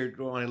 Let's say you're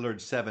wanting to learn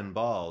 7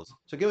 balls.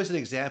 So give us an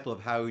example of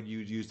how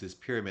you'd use this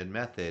pyramid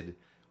method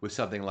with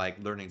something like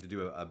learning to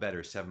do a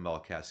better 7 ball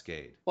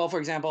cascade. Well, for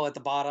example, at the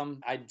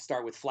bottom, I'd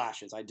start with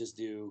flashes. I'd just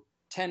do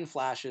 10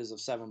 flashes of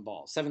 7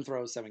 balls, 7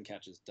 throws, 7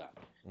 catches, done.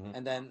 Hmm.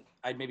 And then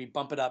I'd maybe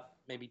bump it up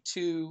maybe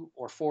 2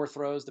 or 4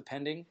 throws,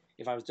 depending.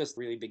 If I was just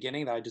really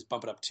beginning, then I'd just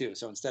bump it up 2.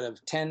 So instead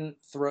of 10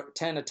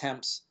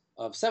 attempts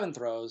of 7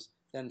 throws,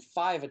 then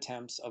 5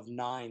 attempts of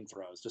 9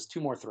 throws, just 2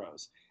 more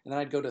throws. And then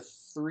I'd go to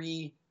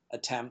 3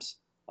 attempts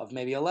of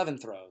maybe 11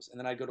 throws. And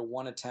then I'd go to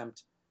 1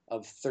 attempt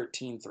of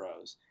 13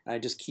 throws. And I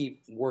just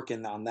keep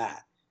working on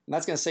that. And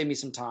that's going to save me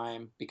some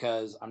time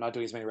because I'm not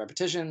doing as many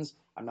repetitions.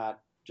 I'm not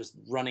just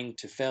running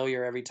to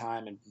failure every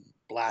time and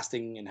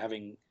blasting and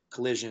having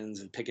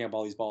collisions and picking up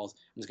all these balls.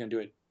 I'm just going to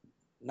do it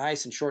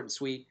nice and short and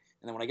sweet.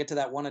 And then when I get to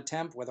that 1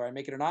 attempt, whether I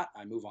make it or not,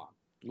 I move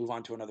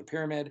on to another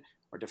pyramid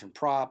or a different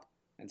prop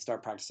and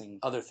start practicing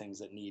other things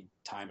that need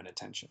time and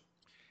attention.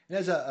 And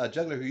as a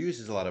juggler who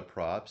uses a lot of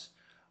props,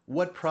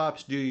 what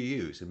props do you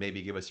use? And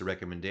maybe give us a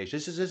recommendation.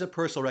 This is a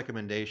personal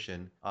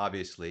recommendation,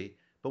 obviously,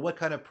 but what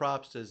kind of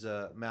props does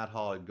Matt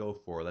Hall go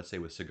for? Let's say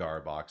with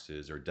cigar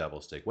boxes or devil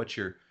stick. What's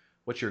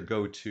your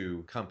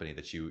go-to company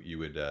that you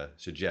would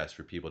suggest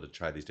for people to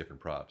try these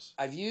different props?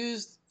 I've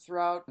used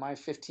throughout my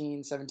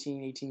 15,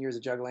 17, 18 years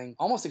of juggling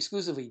almost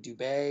exclusively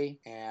Dubé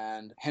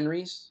and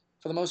Henry's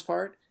for the most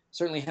part.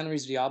 Certainly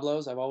Henry's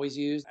Diablos I've always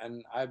used,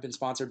 and I've been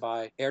sponsored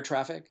by Air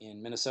Traffic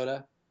in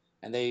Minnesota,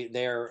 and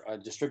they're a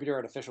distributor,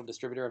 an official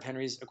distributor of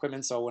Henry's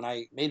equipment. So when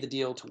I made the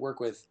deal to work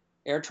with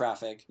Air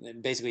Traffic,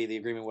 basically the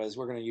agreement was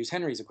we're going to use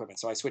Henry's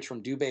equipment. So I switched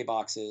from Dubé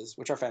boxes,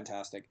 which are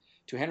fantastic,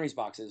 to Henry's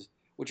boxes,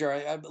 which are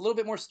a little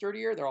bit more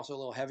sturdier. They're also a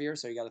little heavier,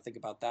 so you got to think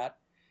about that.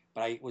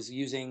 But I was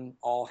using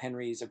all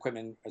Henry's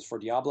equipment as for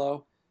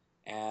Diablo,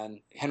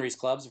 and Henry's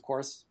clubs, of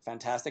course,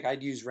 fantastic.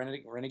 I'd used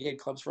Renegade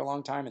clubs for a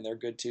long time, and they're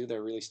good too.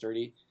 They're really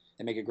sturdy.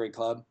 They make a great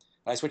club.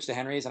 But I switched to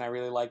Henry's, and I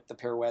really like the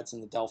pirouettes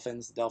and the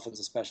Delphins. The Delphins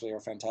especially are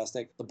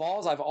fantastic. The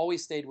balls I've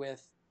always stayed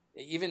with.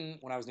 Even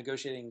when I was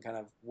negotiating kind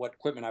of what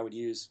equipment I would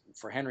use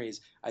for Henry's,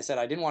 I said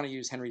I didn't want to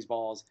use Henry's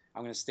balls.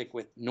 I'm going to stick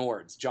with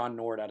Nord's. John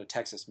Nord out of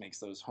Texas makes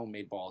those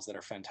homemade balls that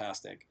are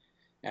fantastic.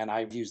 And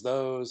I've used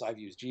those. I've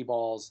used G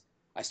balls.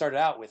 I started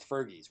out with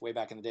Fergie's way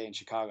back in the day in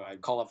Chicago.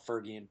 I'd call up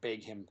Fergie and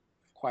beg him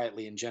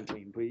quietly and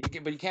gently,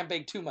 but you can't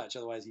beg too much,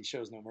 otherwise he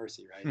shows no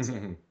mercy, right? So,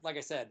 like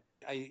I said,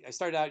 I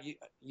started out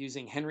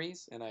using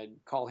Henry's, and I'd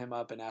call him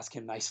up and ask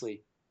him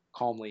nicely,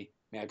 calmly,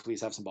 may I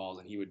please have some balls?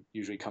 And he would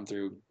usually come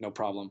through, no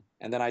problem.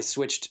 And then I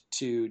switched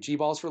to G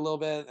balls for a little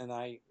bit, and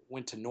I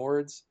went to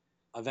Nord's.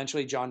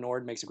 Eventually, John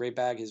Nord makes a great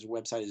bag. His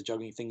website is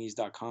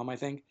jugglingthingies.com, I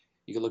think.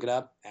 You can look it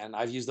up. And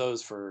I've used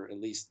those for at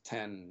least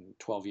 10,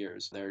 12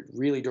 years. They're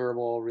really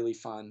durable, really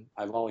fun.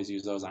 I've always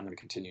used those. I'm going to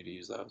continue to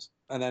use those.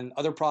 And then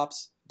other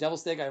props, Devil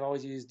Stick, I've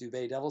always used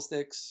Dubé Devil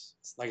Sticks.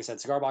 Like I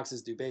said, cigar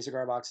boxes, Dubé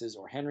cigar boxes,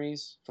 or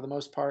Henry's for the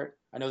most part.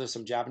 I know there's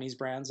some Japanese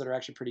brands that are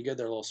actually pretty good.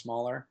 They're a little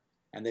smaller,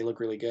 and they look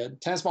really good.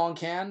 Tennis ball and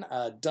can,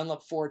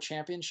 Dunlop 4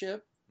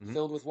 Championship,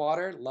 filled with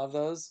water. Love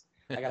those.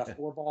 I got a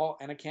 4-ball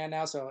and a can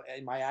now. So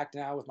in my act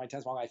now with my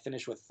tennis ball, I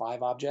finish with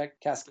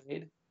 5-object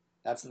cascade.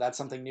 That's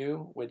something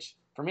new, which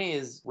for me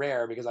is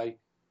rare because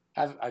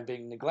I've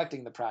been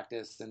neglecting the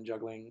practice and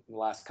juggling in the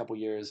last couple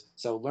years.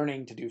 So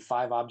learning to do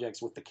 5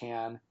 objects with the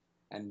can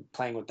and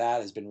playing with that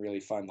has been really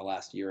fun the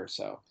last year or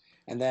so.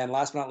 And then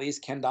last but not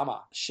least, kendama,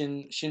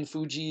 Shin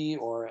Fuji,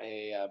 or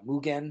a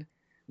Mugen.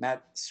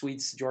 Matt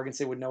Sweets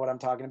Jorgensen would know what I'm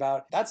talking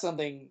about. That's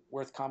something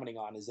worth commenting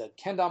on, is that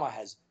kendama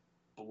has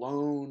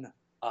blown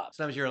up.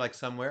 Sometimes you're like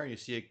somewhere and you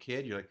see a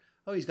kid, you're like,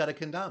 oh, he's got a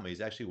kendama.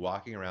 He's actually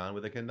walking around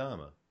with a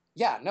kendama.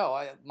 Yeah, no,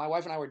 my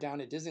wife and I were down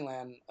at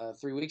Disneyland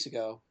 3 weeks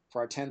ago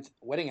for our 10th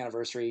wedding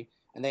anniversary,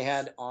 and they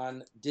had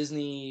on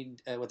Disney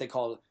what they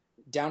call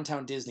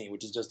downtown Disney,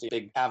 which is just a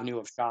big avenue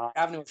of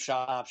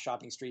shops,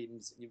 shopping street,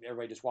 and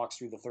everybody just walks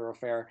through the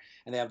thoroughfare.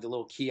 And they have the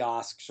little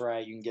kiosks,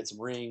 right? You can get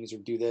some rings or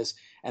do this.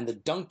 And the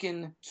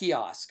Dunkin'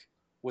 kiosk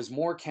was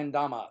more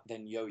kendama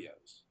than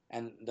yo-yos.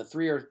 And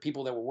the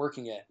people that were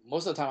working it,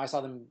 most of the time I saw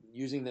them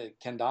using the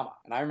kendama.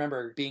 And I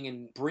remember being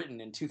in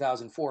Britain in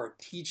 2004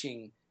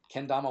 teaching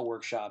kendama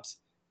workshops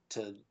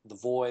to the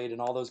Void and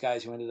all those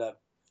guys who ended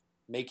up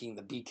making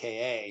the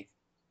BKA,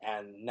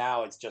 and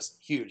now it's just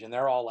huge. And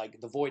they're all like,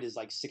 the Void is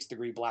like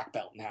 6th-degree black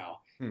belt now,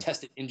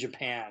 tested in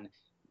Japan.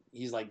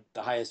 He's like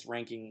the highest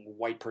ranking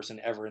white person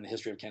ever in the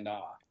history of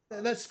kendama.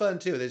 And that's fun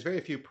too. There's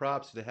very few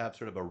props that have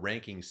sort of a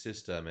ranking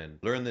system and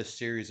learn this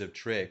series of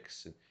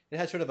tricks. It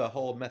has sort of a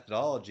whole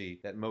methodology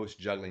that most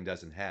juggling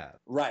doesn't have.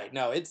 Right.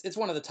 No, it's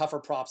one of the tougher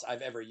props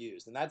I've ever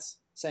used. And that's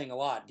saying a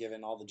lot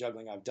given all the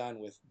juggling I've done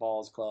with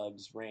balls,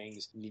 clubs,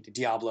 rings,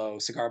 Diablo,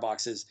 cigar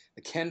boxes.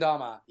 The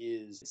kendama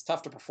it's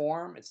tough to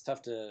perform. It's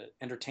tough to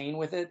entertain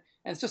with it.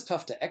 And it's just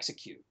tough to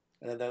execute.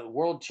 The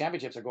World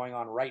Championships are going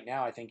on right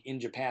now, I think, in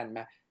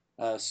Japan.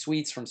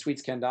 Sweets from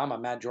Sweets Kendama,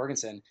 Matt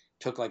Jorgensen,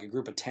 took like a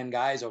group of 10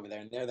 guys over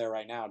there, and they're there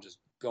right now just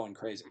going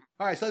crazy.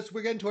 All right, so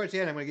we're getting towards the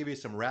end. I'm going to give you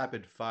some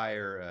rapid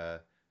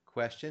fire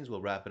questions.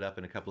 We'll wrap it up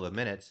in a couple of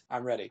minutes.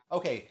 I'm ready.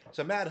 Okay,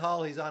 so Matt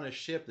Hall, he's on a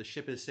ship. The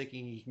ship is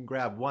sinking. He can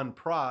grab one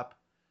prop.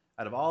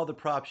 Out of all the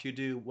props you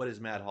do, what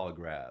does Matt Hall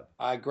grab?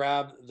 I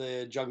grab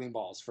the juggling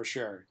balls for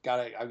sure.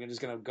 I'm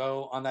just gonna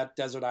go on that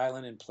desert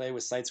island and play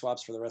with site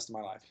swaps for the rest of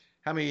my life.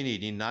 How many you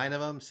need? You need 9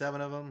 of them? 7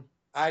 of them?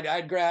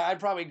 I'd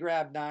probably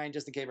grab 9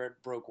 just in case I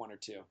broke 1 or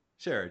 2.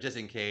 Sure, just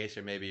in case,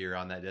 or maybe you're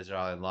on that desert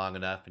island long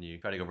enough and you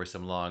try to go over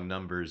some long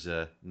numbers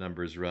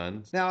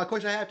runs. Now, of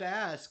course, I have to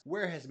ask,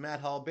 where has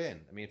Matt Hall been?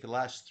 I mean, for the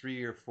last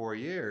 3 or 4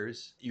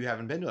 years, you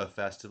haven't been to a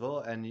festival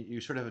and you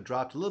sort of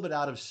dropped a little bit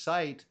out of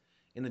sight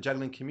in the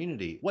juggling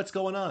community. What's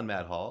going on,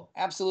 Matt Hall?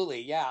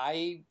 Absolutely, yeah.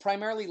 I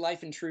primarily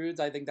life intrudes.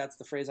 I think that's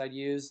the phrase I'd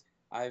use.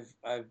 I've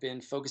been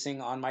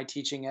focusing on my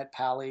teaching at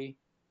Pali.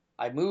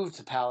 I moved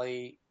to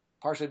Pali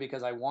partially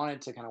because I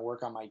wanted to kind of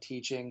work on my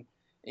teaching.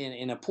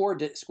 In a poor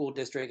school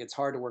district, it's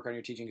hard to work on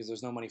your teaching because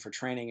there's no money for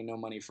training and no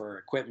money for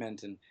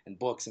equipment and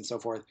books and so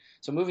forth.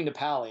 So moving to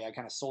Pali, I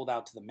kind of sold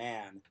out to the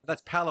man.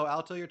 That's Palo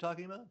Alto you're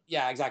talking about?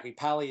 Yeah, exactly.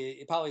 Pali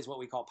is what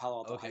we call Palo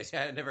Alto High School.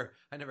 Yeah,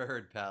 I never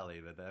heard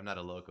Pali, but I'm not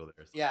a local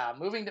there. So. Yeah,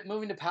 moving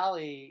to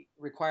Pali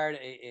required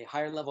a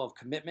higher level of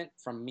commitment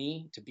from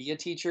me to be a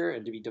teacher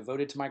and to be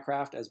devoted to my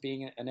craft as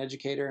being an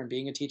educator and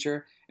being a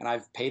teacher. And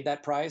I've paid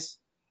that price.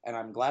 And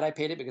I'm glad I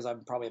paid it because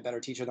I'm probably a better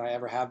teacher than I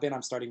ever have been.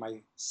 I'm starting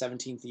my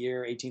 17th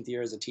year, 18th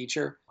year as a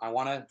teacher. I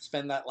want to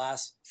spend that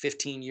last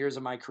 15 years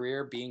of my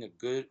career being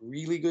a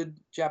really good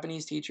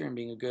Japanese teacher and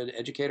being a good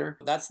educator.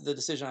 That's the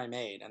decision I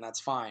made, and that's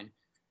fine.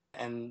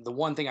 And the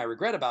one thing I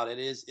regret about it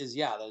is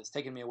that it's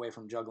taken me away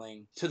from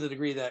juggling to the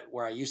degree that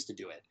where I used to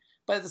do it.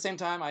 But at the same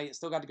time, I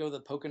still got to go to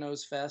the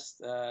Poconos Fest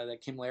that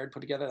Kim Laird put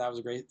together. That was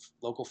a great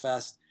local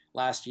fest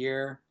last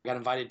year. I got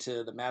invited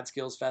to the Mad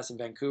Skills Fest in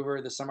Vancouver.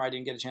 This summer I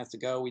didn't get a chance to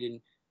go. We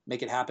didn't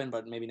make it happen,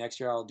 but maybe next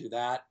year I'll do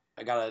that.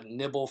 I got a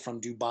nibble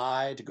from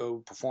Dubai to go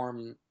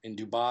perform in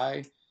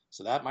Dubai,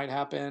 so that might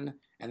happen.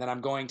 And then I'm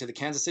going to the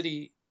Kansas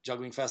City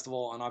Juggling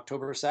Festival on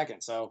October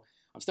 2nd. So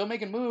I'm still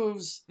making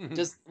moves,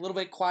 just a little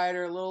bit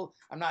quieter,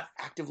 I'm not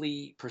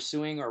actively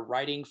pursuing or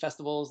writing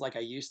festivals like I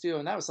used to.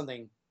 And that was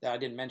something that I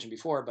didn't mention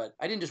before, but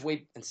I didn't just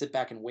wait and sit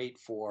back and wait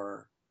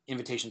for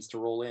invitations to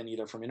roll in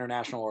either from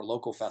international or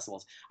local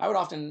festivals. I would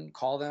often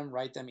call them,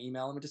 write them,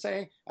 email them, and just say,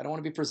 hey, I don't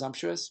want to be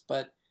presumptuous,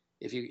 but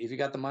if you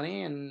got the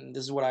money and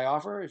this is what I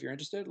offer, if you're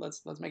interested,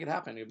 let's make it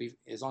happen. It'll be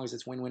as long as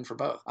it's win-win for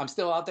both. I'm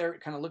still out there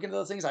kind of looking at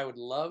those things. I would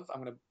love,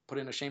 I'm going to put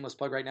in a shameless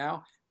plug right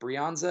now.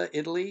 Brianza,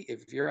 Italy,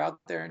 if you're out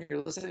there and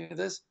you're listening to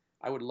this,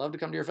 I would love to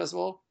come to your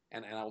festival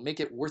and I'll make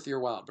it worth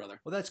your while,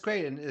 brother. Well, that's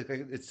great. And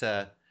it's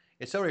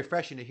so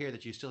refreshing to hear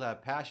that you still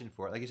have passion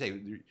for it. Like you say,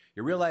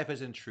 your real life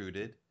has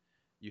intruded.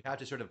 You have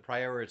to sort of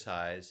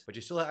prioritize, but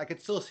I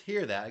could still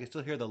hear that. I can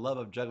still hear the love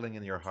of juggling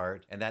in your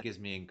heart. And that gives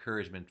me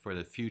encouragement for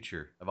the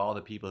future of all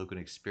the people who can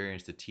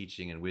experience the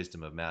teaching and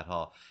wisdom of Matt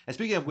Hall. And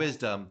speaking of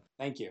wisdom,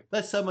 thank you.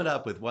 Let's sum it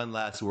up with one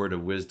last word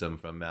of wisdom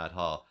from Matt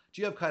Hall.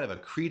 Do you have kind of a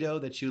credo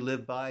that you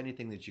live by?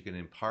 Anything that you can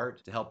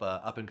impart to help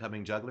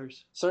up-and-coming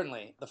jugglers?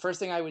 Certainly. The first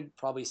thing I would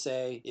probably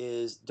say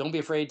is don't be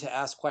afraid to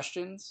ask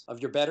questions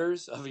of your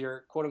betters, of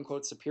your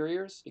quote-unquote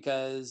superiors,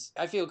 because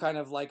I feel kind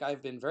of like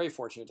I've been very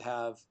fortunate to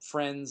have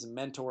friends,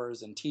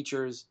 mentors, and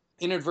teachers,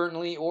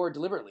 inadvertently or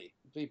deliberately.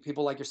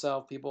 People like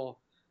yourself,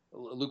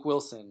 Luke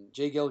Wilson,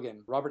 Jay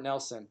Gilligan, Robert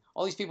Nelson,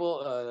 all these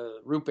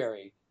people, Root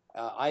Berry,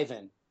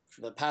 Ivan,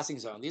 the Passing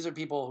Zone. These are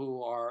people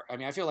who are,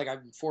 I feel like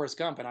I'm Forrest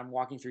Gump and I'm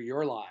walking through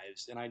your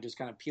lives and I'm just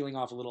kind of peeling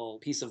off a little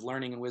piece of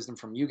learning and wisdom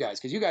from you guys,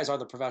 because you guys are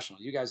the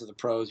professionals. You guys are the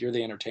pros. You're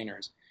the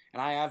entertainers.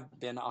 And I have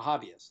been a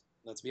hobbyist,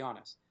 let's be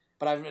honest.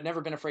 But I've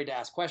never been afraid to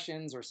ask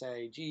questions or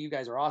say, gee, you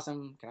guys are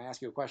awesome. Can I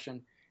ask you a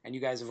question? And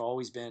you guys have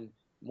always been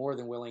more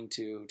than willing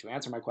to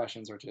answer my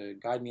questions or to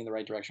guide me in the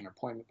right direction or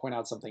point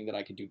out something that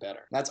I could do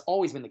better. That's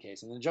always been the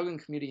case. And in the juggling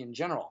community in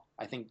general,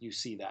 I think you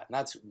see that. And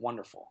that's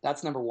wonderful.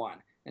 That's number one.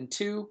 And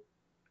two,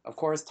 of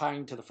course,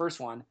 tying to the first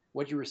one,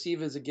 what you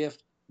receive as a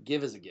gift,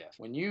 give as a gift.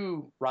 When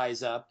you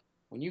rise up,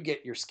 when you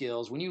get your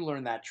skills, when you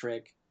learn that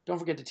trick, don't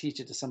forget to teach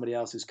it to somebody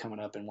else who's coming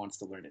up and wants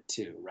to learn it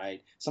too,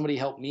 right? Somebody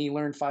helped me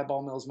learn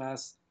 5-ball Mills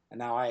Mess, and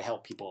now I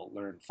help people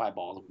learn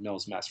 5-ball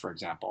Mills Mess, for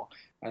example.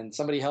 And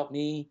somebody helped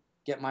me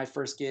get my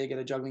first gig at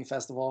a juggling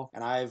festival,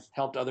 and I've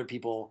helped other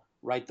people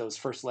write those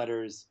first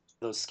letters,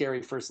 those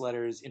scary first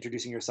letters,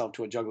 introducing yourself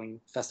to a juggling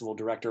festival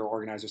director or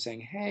organizer saying,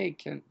 hey,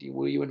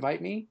 will you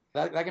invite me?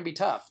 That can be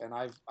tough, and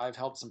I've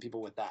helped some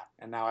people with that.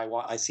 And now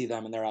I see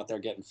them, and they're out there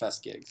getting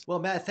fest gigs. Well,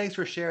 Matt, thanks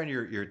for sharing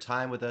your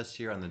time with us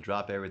here on the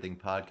Drop Everything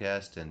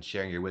podcast and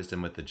sharing your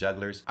wisdom with the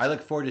jugglers. I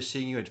look forward to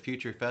seeing you at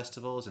future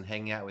festivals and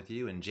hanging out with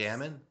you and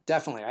jamming.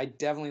 Definitely. I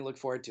definitely look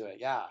forward to it,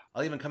 yeah.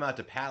 I'll even come out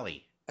to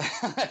Pali.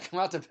 Come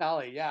out to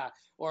Pali, yeah.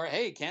 Or,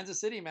 hey, Kansas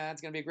City, man,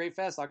 it's going to be a great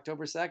fest,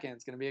 October 2nd.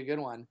 It's going to be a good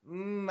one.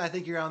 I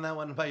think you're on that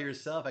one by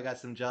yourself. I got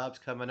some jobs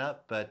coming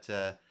up, but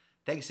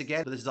thanks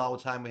again. This is all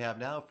the time we have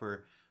now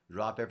for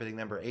Drop Everything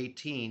number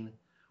 18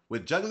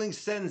 with Juggling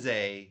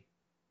Sensei,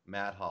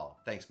 Matt Hall.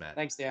 Thanks, Matt.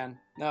 Thanks, Dan.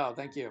 No,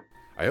 thank you.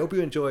 I hope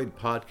you enjoyed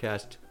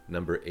podcast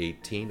number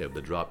 18 of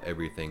the Drop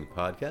Everything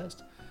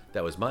podcast.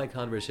 That was my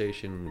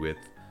conversation with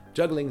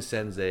juggling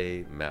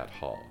sensei Matt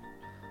Hall.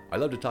 I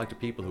love to talk to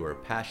people who are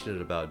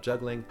passionate about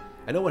juggling,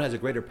 and no one has a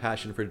greater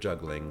passion for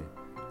juggling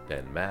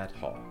than Matt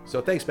Hall.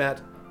 So thanks,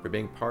 Matt, for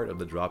being part of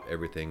the Drop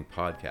Everything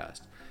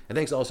podcast. And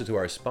thanks also to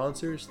our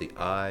sponsors, the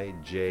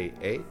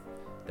IJA,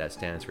 that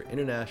stands for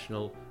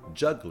International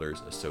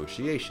Jugglers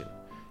Association.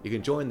 You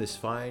can join this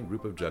fine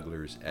group of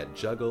jugglers at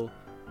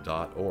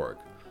juggle.org.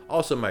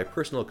 Also, my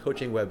personal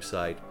coaching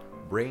website,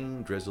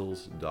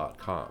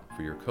 braindrizzles.com.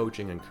 For your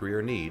coaching and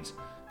career needs,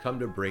 come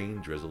to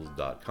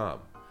braindrizzles.com.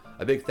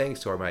 A big thanks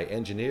to my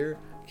engineer,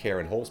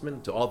 Karen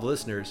Holzman, to all the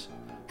listeners.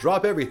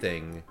 Drop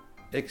everything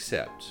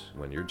except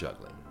when you're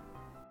juggling.